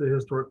removed the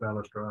historic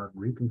balustrade,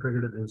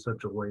 reconfigured it in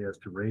such a way as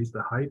to raise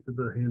the height of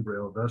the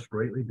handrail, thus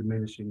greatly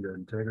diminishing the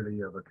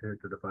integrity of a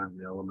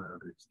character-defining element of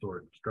the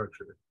historic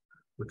structure,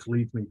 which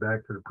leads me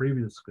back to the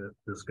previous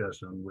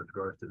discussion with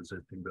regards to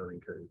existing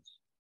building codes.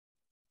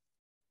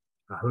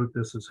 I hope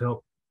this has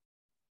helped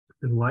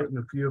enlighten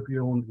a few of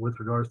you on with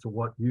regards to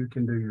what you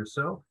can do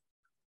yourself.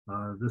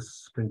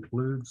 This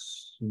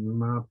concludes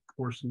my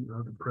portion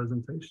of the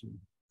presentation.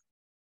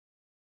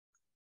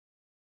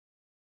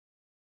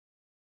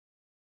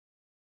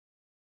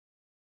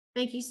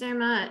 Thank you so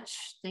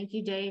much. Thank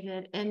you,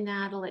 David and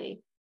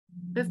Natalie.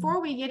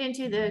 Before we get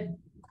into the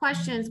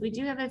questions, we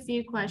do have a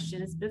few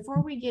questions.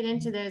 Before we get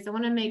into those, I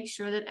want to make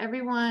sure that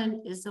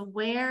everyone is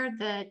aware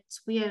that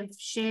we have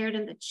shared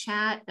in the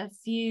chat a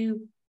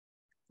few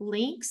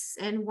links,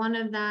 and one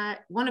of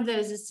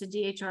those is to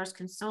DHR's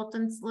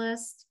consultants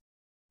list.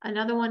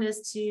 Another one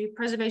is to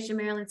Preservation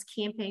Maryland's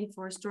campaign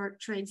for historic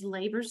trades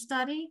labor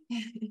study.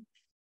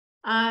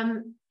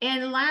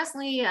 And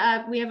lastly,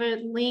 we have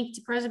a link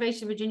to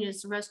Preservation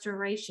Virginia's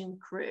restoration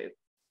crew.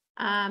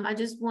 I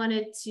just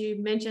wanted to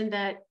mention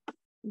that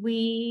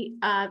we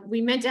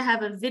meant to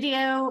have a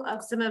video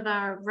of some of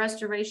our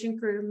restoration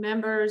crew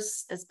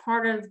members as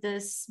part of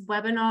this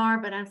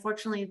webinar, but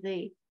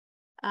unfortunately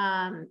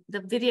the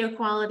video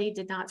quality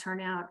did not turn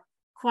out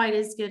quite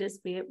as good as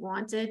we had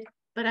wanted.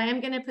 But I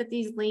am going to put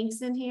these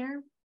links in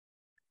here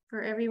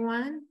for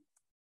everyone.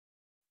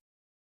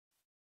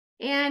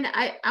 And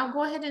I'll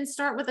go ahead and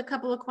start with a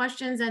couple of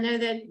questions. I know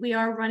that we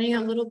are running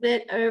a little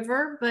bit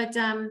over, but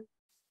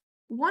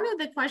one of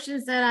the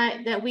questions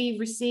that we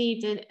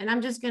received, and I'm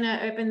just going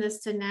to open this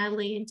to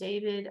Natalie and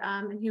David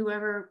and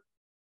whoever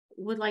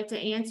would like to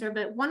answer,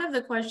 but one of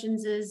the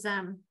questions is,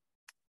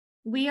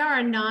 we are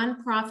a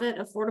nonprofit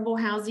affordable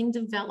housing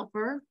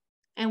developer,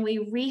 and we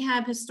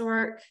rehab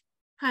historic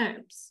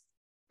homes.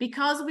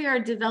 Because we are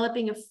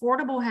developing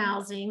affordable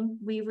housing,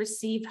 we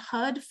received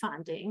HUD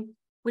funding,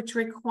 which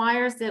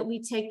requires that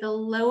we take the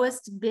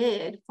lowest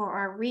bid for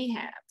our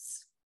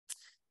rehabs.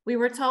 We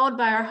were told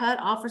by our HUD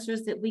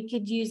officers that we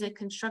could use a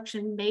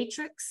construction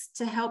matrix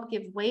to help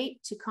give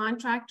weight to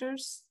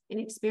contractors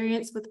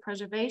inexperienced with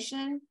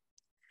preservation.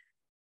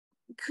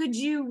 Could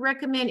you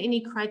recommend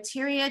any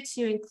criteria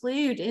to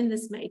include in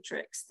this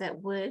matrix that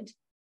would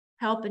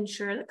help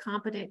ensure the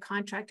competent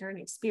contractor and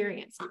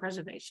experience in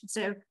preservation?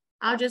 So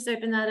I'll just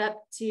open that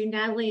up to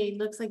Natalie. It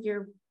looks like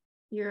you're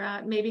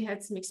maybe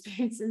had some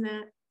experience in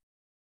that.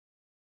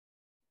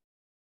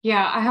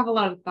 Yeah, I have a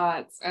lot of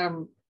thoughts,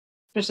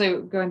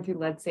 especially going through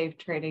lead safe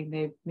training.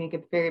 They make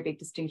a very big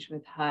distinction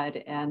with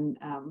HUD, and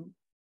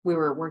we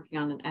were working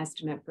on an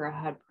estimate for a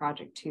HUD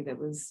project too that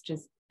was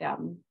just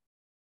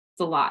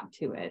it's a lot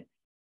to it.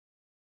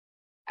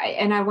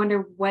 And I wonder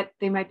what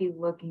they might be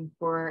looking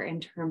for in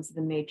terms of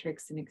the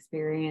matrix and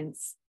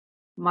experience.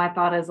 My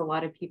thought is a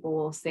lot of people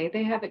will say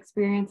they have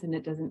experience, and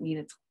it doesn't mean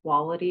it's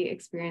quality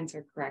experience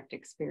or correct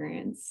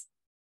experience.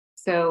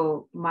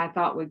 So my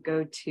thought would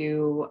go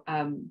to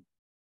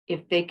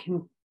if they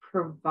can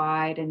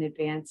provide in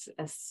advance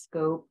a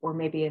scope or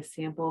maybe a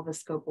sample of a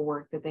scope of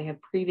work that they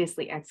have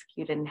previously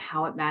executed and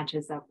how it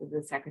matches up with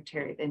the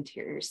Secretary of the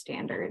Interior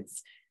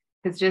standards.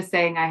 Because just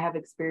saying I have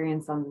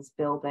experience on this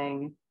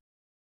building,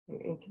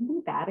 it can be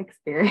bad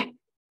experience.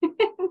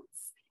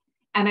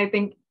 And I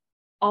think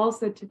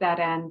also to that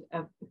end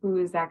of who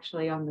is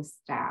actually on the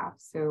staff.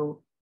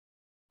 So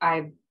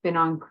I've been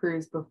on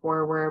crews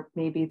before where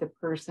maybe the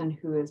person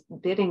who is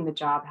bidding the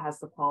job has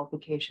the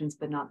qualifications,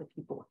 but not the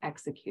people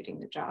executing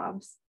the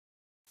jobs.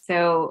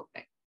 So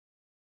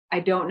I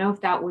don't know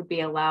if that would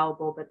be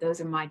allowable, but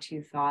those are my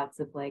two thoughts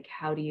of like,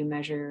 how do you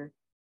measure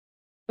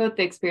both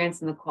the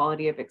experience and the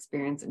quality of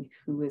experience and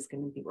who is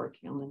going to be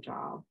working on the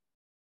job?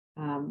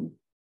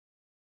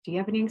 Do you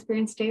have any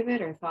experience,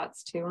 David, or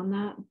thoughts too on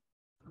that?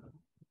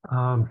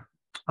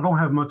 I don't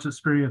have much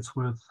experience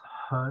with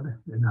HUD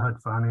and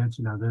HUD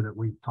financing. I know that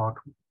we've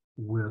talked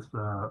with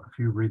a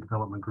few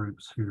redevelopment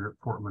groups here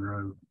at Fort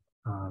Monroe,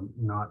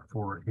 not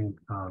for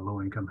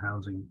low-income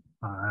housing,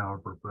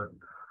 however, but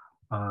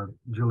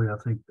Julie, I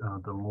think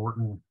the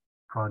Lorton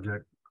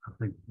project, I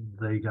think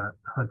they got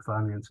HUD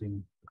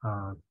financing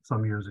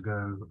some years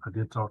ago. I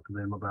did talk to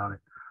them about it.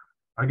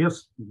 I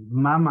guess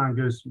my mind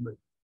goes,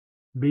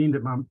 being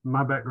that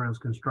my background is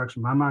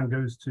construction, my mind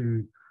goes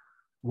to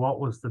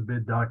what was the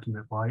bid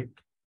document like?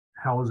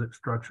 How was it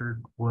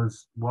structured? What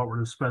were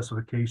the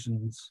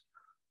specifications?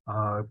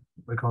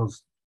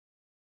 Because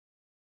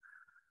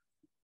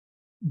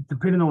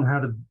depending on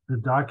how the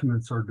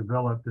documents are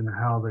developed and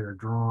how they are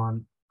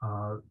drawn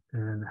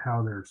and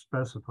how they're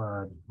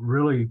specified,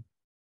 really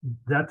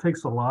that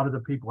takes a lot of the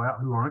people out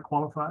who aren't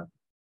qualified,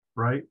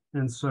 right?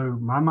 And so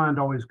my mind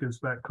always goes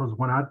back, because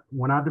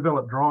when I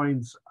develop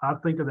drawings, I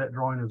think of that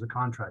drawing as a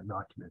contract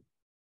document.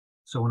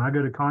 So when I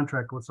go to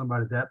contract with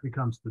somebody, that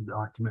becomes the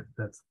document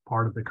that's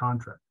part of the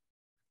contract.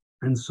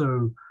 And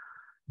so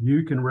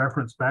you can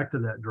reference back to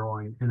that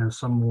drawing, and if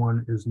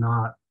someone is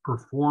not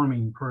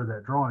performing per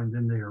that drawing,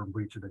 then they are in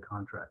breach of the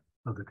contract,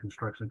 of the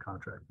construction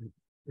contract.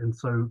 And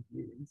so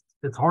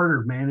it's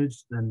harder to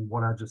manage than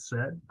what I just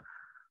said.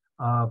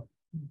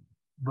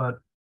 But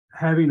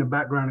having a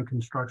background in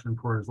construction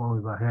for as long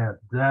as I have,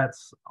 that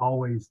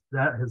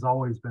has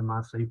always been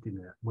my safety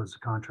net, was a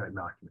contract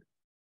document.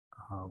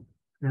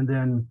 And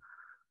then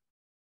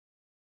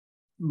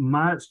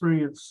my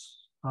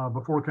experience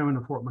before coming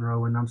to Fort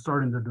Monroe, and I'm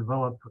starting to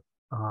develop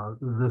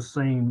the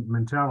same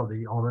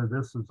mentality, although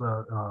this is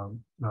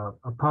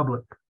a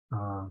public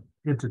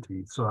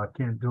entity, so I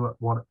can't do it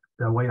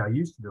the way I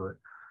used to do it.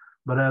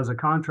 But as a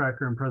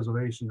contractor in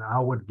preservation, I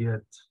would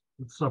get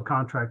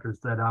subcontractors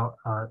that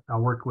I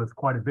worked with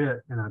quite a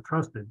bit and I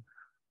trusted,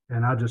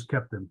 and I just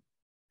kept them,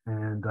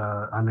 and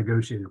I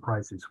negotiated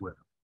prices with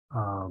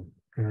them,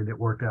 and it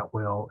worked out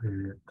well,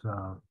 and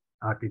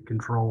I could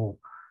control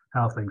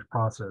how things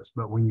process.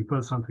 But when you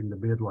put something to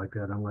bid like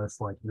that,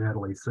 unless, like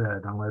Nathalie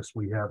said, unless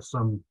we have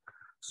some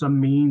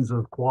means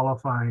of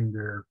qualifying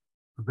their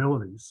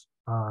abilities,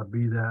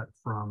 be that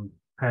from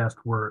past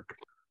work,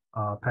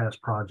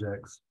 past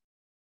projects,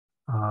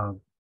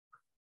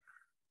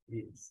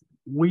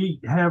 we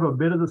have a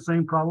bit of the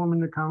same problem in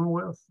the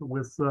Commonwealth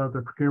with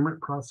the procurement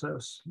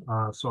process.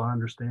 So I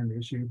understand the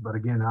issue, but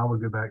again, I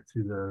would go back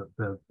to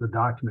the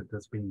document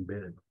that's being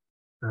bid.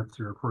 That's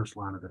your first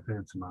line of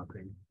defense, in my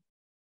opinion.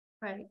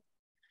 Right.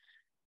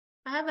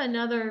 I have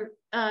another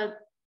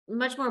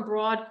much more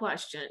broad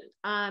question.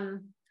 I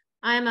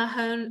am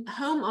a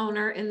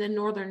homeowner in the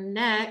Northern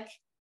Neck,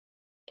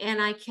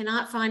 and I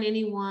cannot find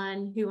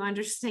anyone who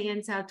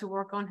understands how to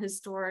work on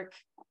historic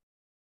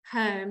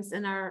homes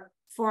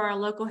for our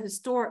local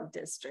historic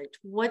district.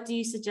 What do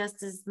you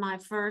suggest is my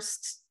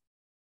first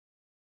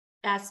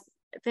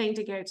thing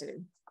to go to?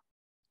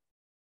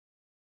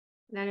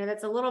 And I know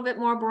that's a little bit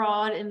more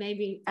broad, and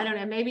maybe, I don't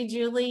know, maybe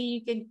Julie,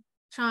 you could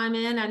chime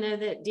in. I know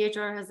that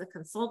Deirdre has a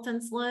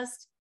consultants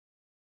list.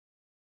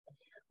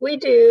 We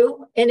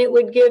do, and it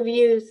would give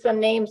you some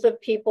names of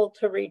people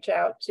to reach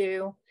out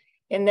to.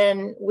 And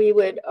then we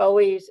would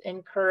always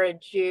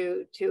encourage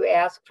you to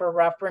ask for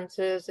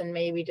references and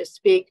maybe to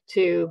speak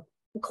to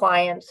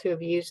clients who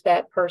have used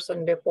that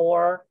person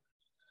before.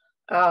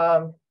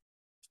 I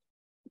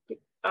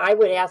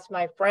would ask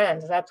my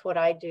friends. That's what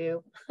I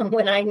do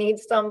when I need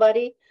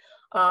somebody.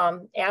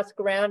 Ask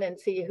around and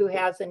see who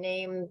has a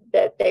name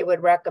that they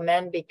would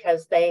recommend,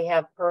 because they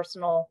have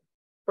personal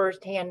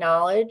firsthand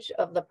knowledge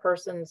of the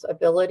person's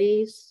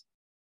abilities.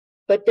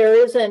 But there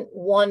isn't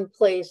one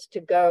place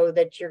to go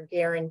that you're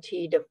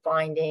guaranteed of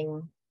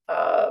finding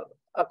a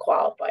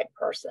qualified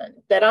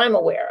person that I'm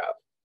aware of.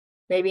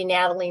 Maybe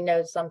Nathalie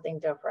knows something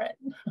different.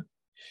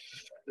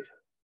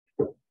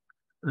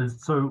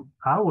 So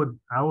I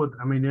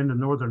mean, in the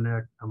Northern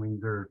Neck, I mean,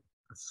 there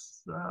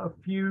are a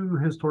few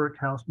historic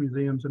house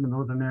museums in the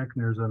Northern Neck,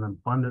 and there's an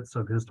abundance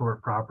of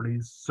historic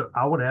properties. So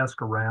I would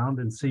ask around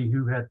and see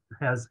who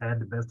has had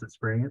the best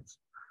experience.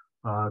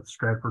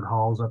 Stratford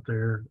Hall's up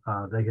there.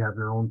 They have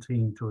their own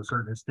team to a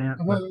certain extent,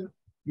 but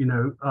you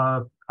know,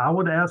 I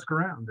would ask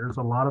around. There's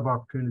a lot of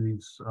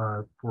opportunities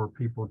for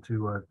people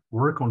to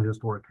work on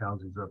historic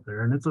houses up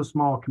there, and it's a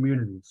small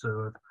community.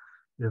 So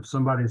if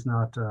somebody's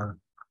not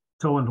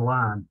towing the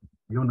line,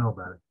 you'll know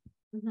about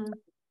it.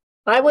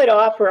 I would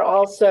offer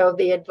also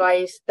the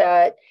advice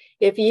that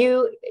if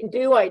you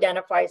do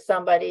identify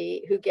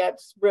somebody who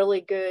gets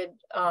really good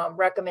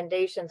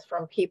recommendations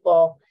from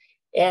people,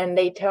 and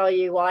they tell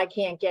you, well, I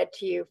can't get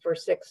to you for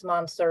 6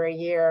 months or a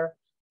year,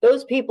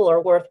 those people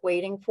are worth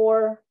waiting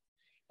for,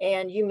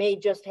 and you may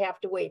just have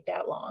to wait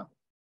that long.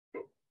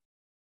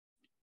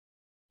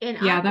 And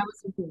yeah, that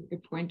was a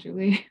good point,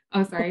 Julie.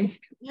 Oh,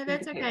 sorry. Yeah,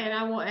 that's okay. And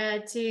I will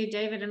add too,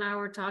 David and I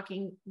were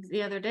talking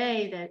the other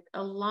day that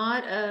a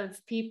lot of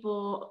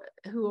people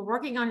who are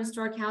working on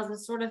historic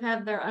houses sort of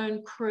have their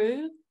own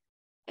crew,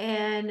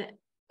 and,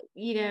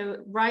 you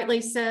know,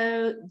 rightly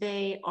so,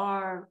 they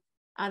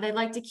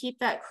like to keep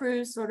that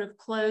crew sort of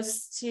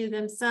close to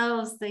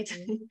themselves. They,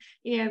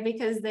 you know,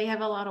 because they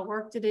have a lot of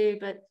work to do.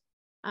 But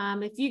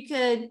if you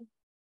could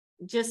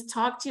just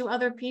talk to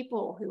other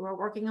people who are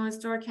working on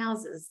historic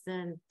houses,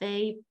 then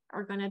they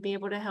are going to be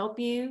able to help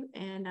you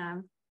and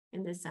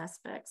in this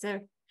aspect. So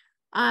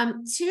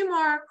 2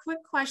 more quick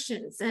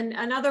questions, and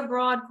another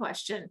broad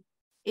question.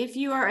 If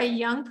you are a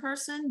young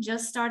person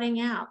just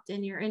starting out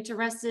and you're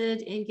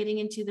interested in getting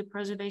into the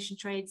preservation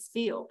trades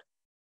field,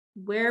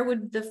 where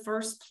would the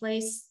first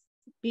place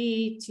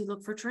be to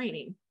look for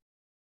training?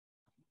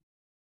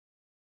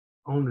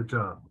 On the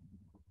job.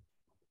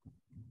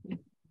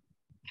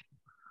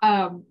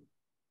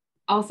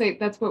 I'll say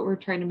that's what we're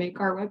trying to make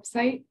our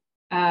website.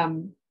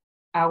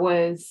 I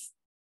was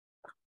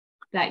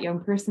that young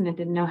person that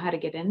didn't know how to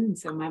get in. And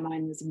so my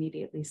mind was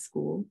immediately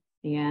school,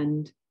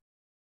 and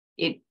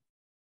it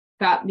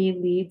got me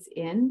leads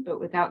in, but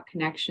without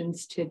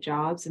connections to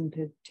jobs, and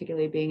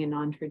particularly being a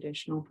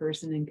non-traditional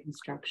person in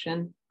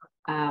construction.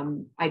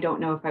 I don't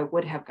know if I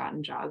would have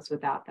gotten jobs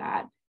without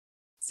that.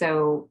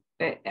 So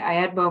I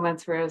had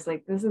moments where I was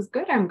like, this is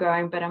good, I'm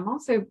going, but I'm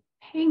also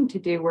paying to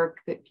do work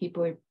that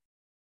people are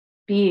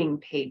being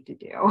paid to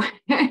do.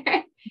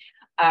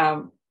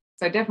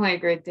 So I definitely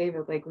agree with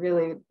David, like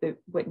really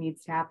what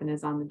needs to happen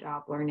is on the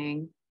job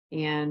learning,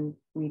 and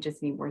we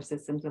just need more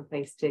systems in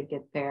place to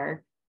get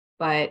there.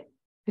 But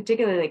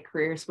particularly like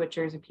career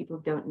switchers and people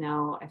who don't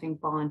know, I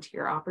think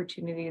volunteer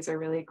opportunities are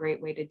really a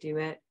great way to do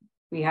it.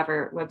 We have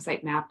our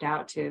website mapped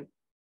out to,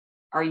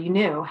 are you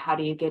new? How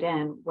do you get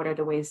in? What are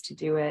the ways to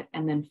do it?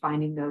 And then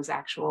finding those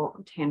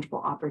actual tangible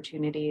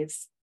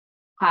opportunities,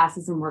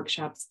 classes and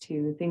workshops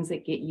too, things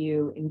that get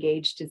you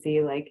engaged to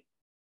see, like,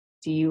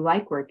 do you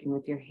like working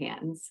with your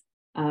hands?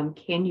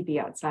 Can you be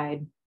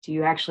outside? Do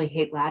you actually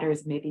hate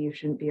ladders? Maybe you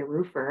shouldn't be a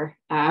roofer.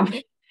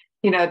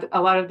 You know,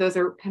 a lot of those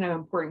are kind of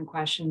important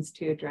questions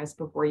to address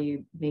before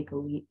you make a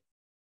leap.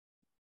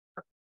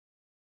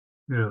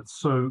 Yeah,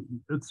 so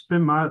it's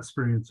been my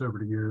experience over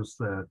the years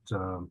that,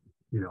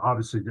 you know,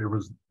 obviously there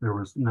was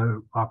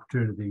no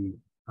opportunity.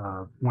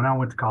 When I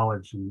went to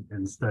college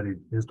and studied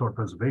historic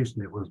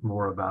preservation, it was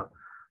more about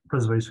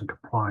preservation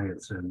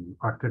compliance and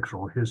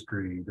architectural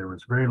history. There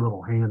was very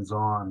little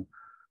hands-on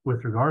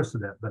with regards to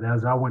that. But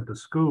as I went to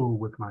school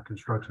with my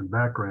construction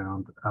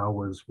background, I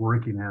was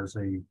working as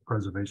a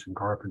preservation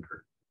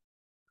carpenter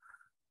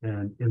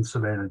and in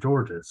Savannah,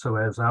 Georgia. So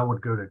as I would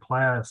go to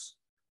class,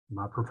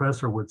 my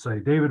professor would say,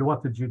 David,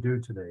 what did you do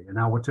today? And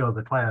I would tell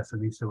the class,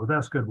 and he said, well,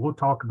 that's good. We'll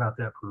talk about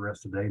that for the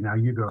rest of the day. Now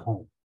you go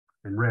home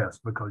and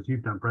rest because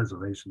you've done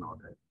preservation all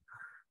day.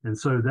 And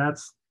so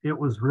it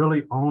was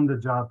really on the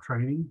job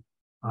training.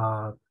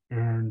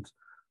 And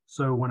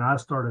so when I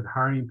started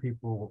hiring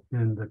people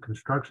in the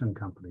construction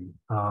company,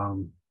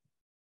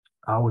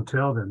 I would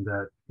tell them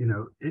that, you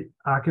know,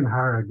 I can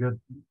hire a good,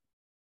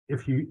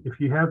 if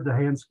you have the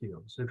hand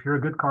skills, if you're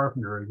a good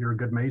carpenter, or you're a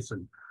good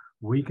mason,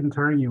 we can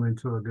turn you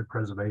into a good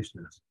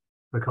preservationist,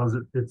 because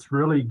it's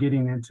really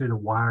getting into the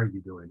why are you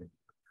doing it?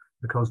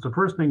 Because the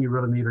first thing you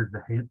really need are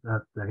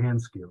the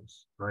hand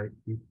skills, right?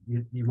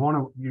 You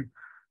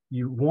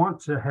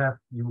want to have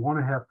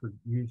to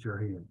use your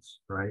hands,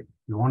 right?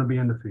 You want to be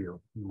in the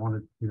field. You want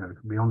to, you know,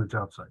 be on the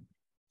job site.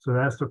 So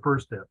that's the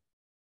first step.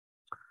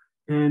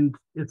 And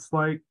it's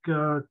like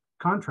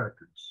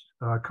contractors.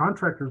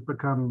 Contractors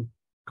become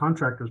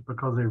contractors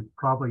because they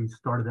probably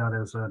started out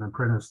as an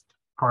apprentice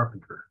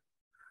carpenter,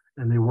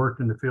 and they worked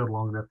in the field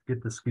long enough to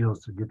get the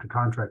skills to get the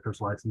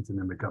contractor's license and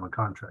then become a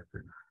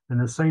contractor. And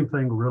the same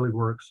thing really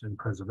works in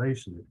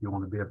preservation. If you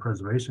want to be a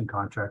preservation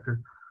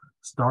contractor,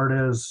 start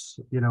as,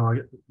 you know,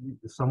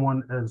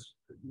 someone as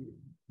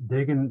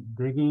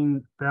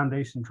digging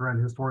foundations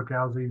around historic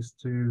houses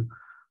to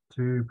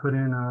put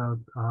in a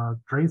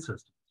drain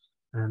systems,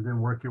 and then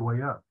work your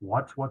way up.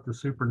 Watch what the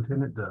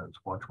superintendent does.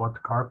 Watch what the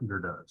carpenter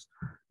does.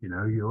 You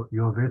know,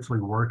 you'll eventually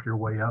work your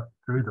way up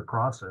through the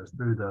process,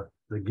 through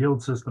the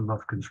guild system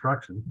of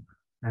construction,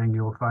 and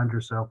you'll find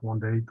yourself one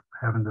day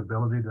having the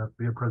ability to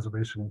be a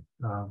preservation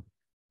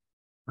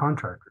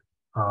contractor.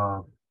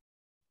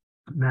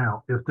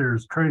 Now, if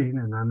there's training,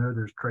 and I know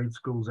there's trade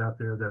schools out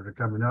there that are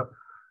coming up,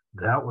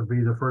 that would be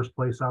the first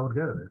place I would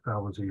go if I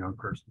was a young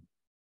person.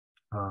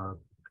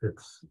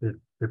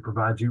 It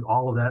provides you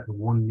all of that in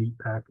one neat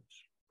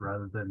package,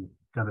 rather than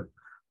kind of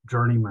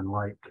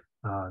journeyman-like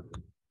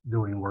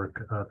doing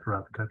work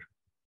throughout the country.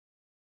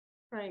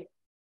 Right.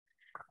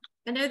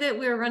 I know that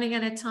we're running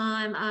out of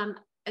time.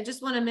 I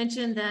just want to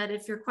mention that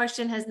if your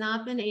question has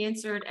not been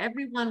answered,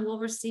 everyone will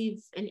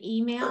receive an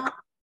email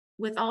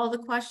with all the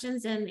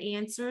questions and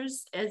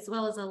answers, as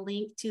well as a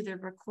link to the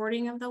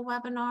recording of the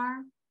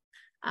webinar.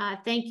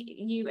 Thank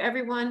you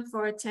everyone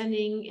for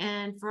attending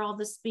and for all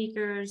the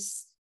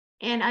speakers.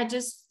 And I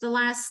just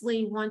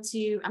lastly want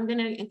to, I'm going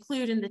to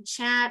include in the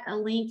chat a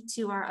link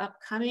to our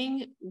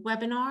upcoming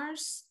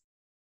webinars.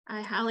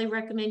 I highly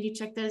recommend you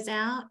check those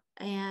out.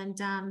 And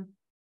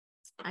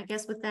I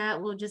guess with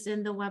that, we'll just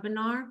end the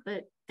webinar,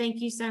 but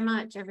thank you so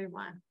much,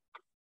 everyone.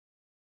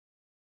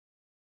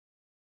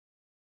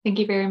 Thank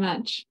you very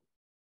much.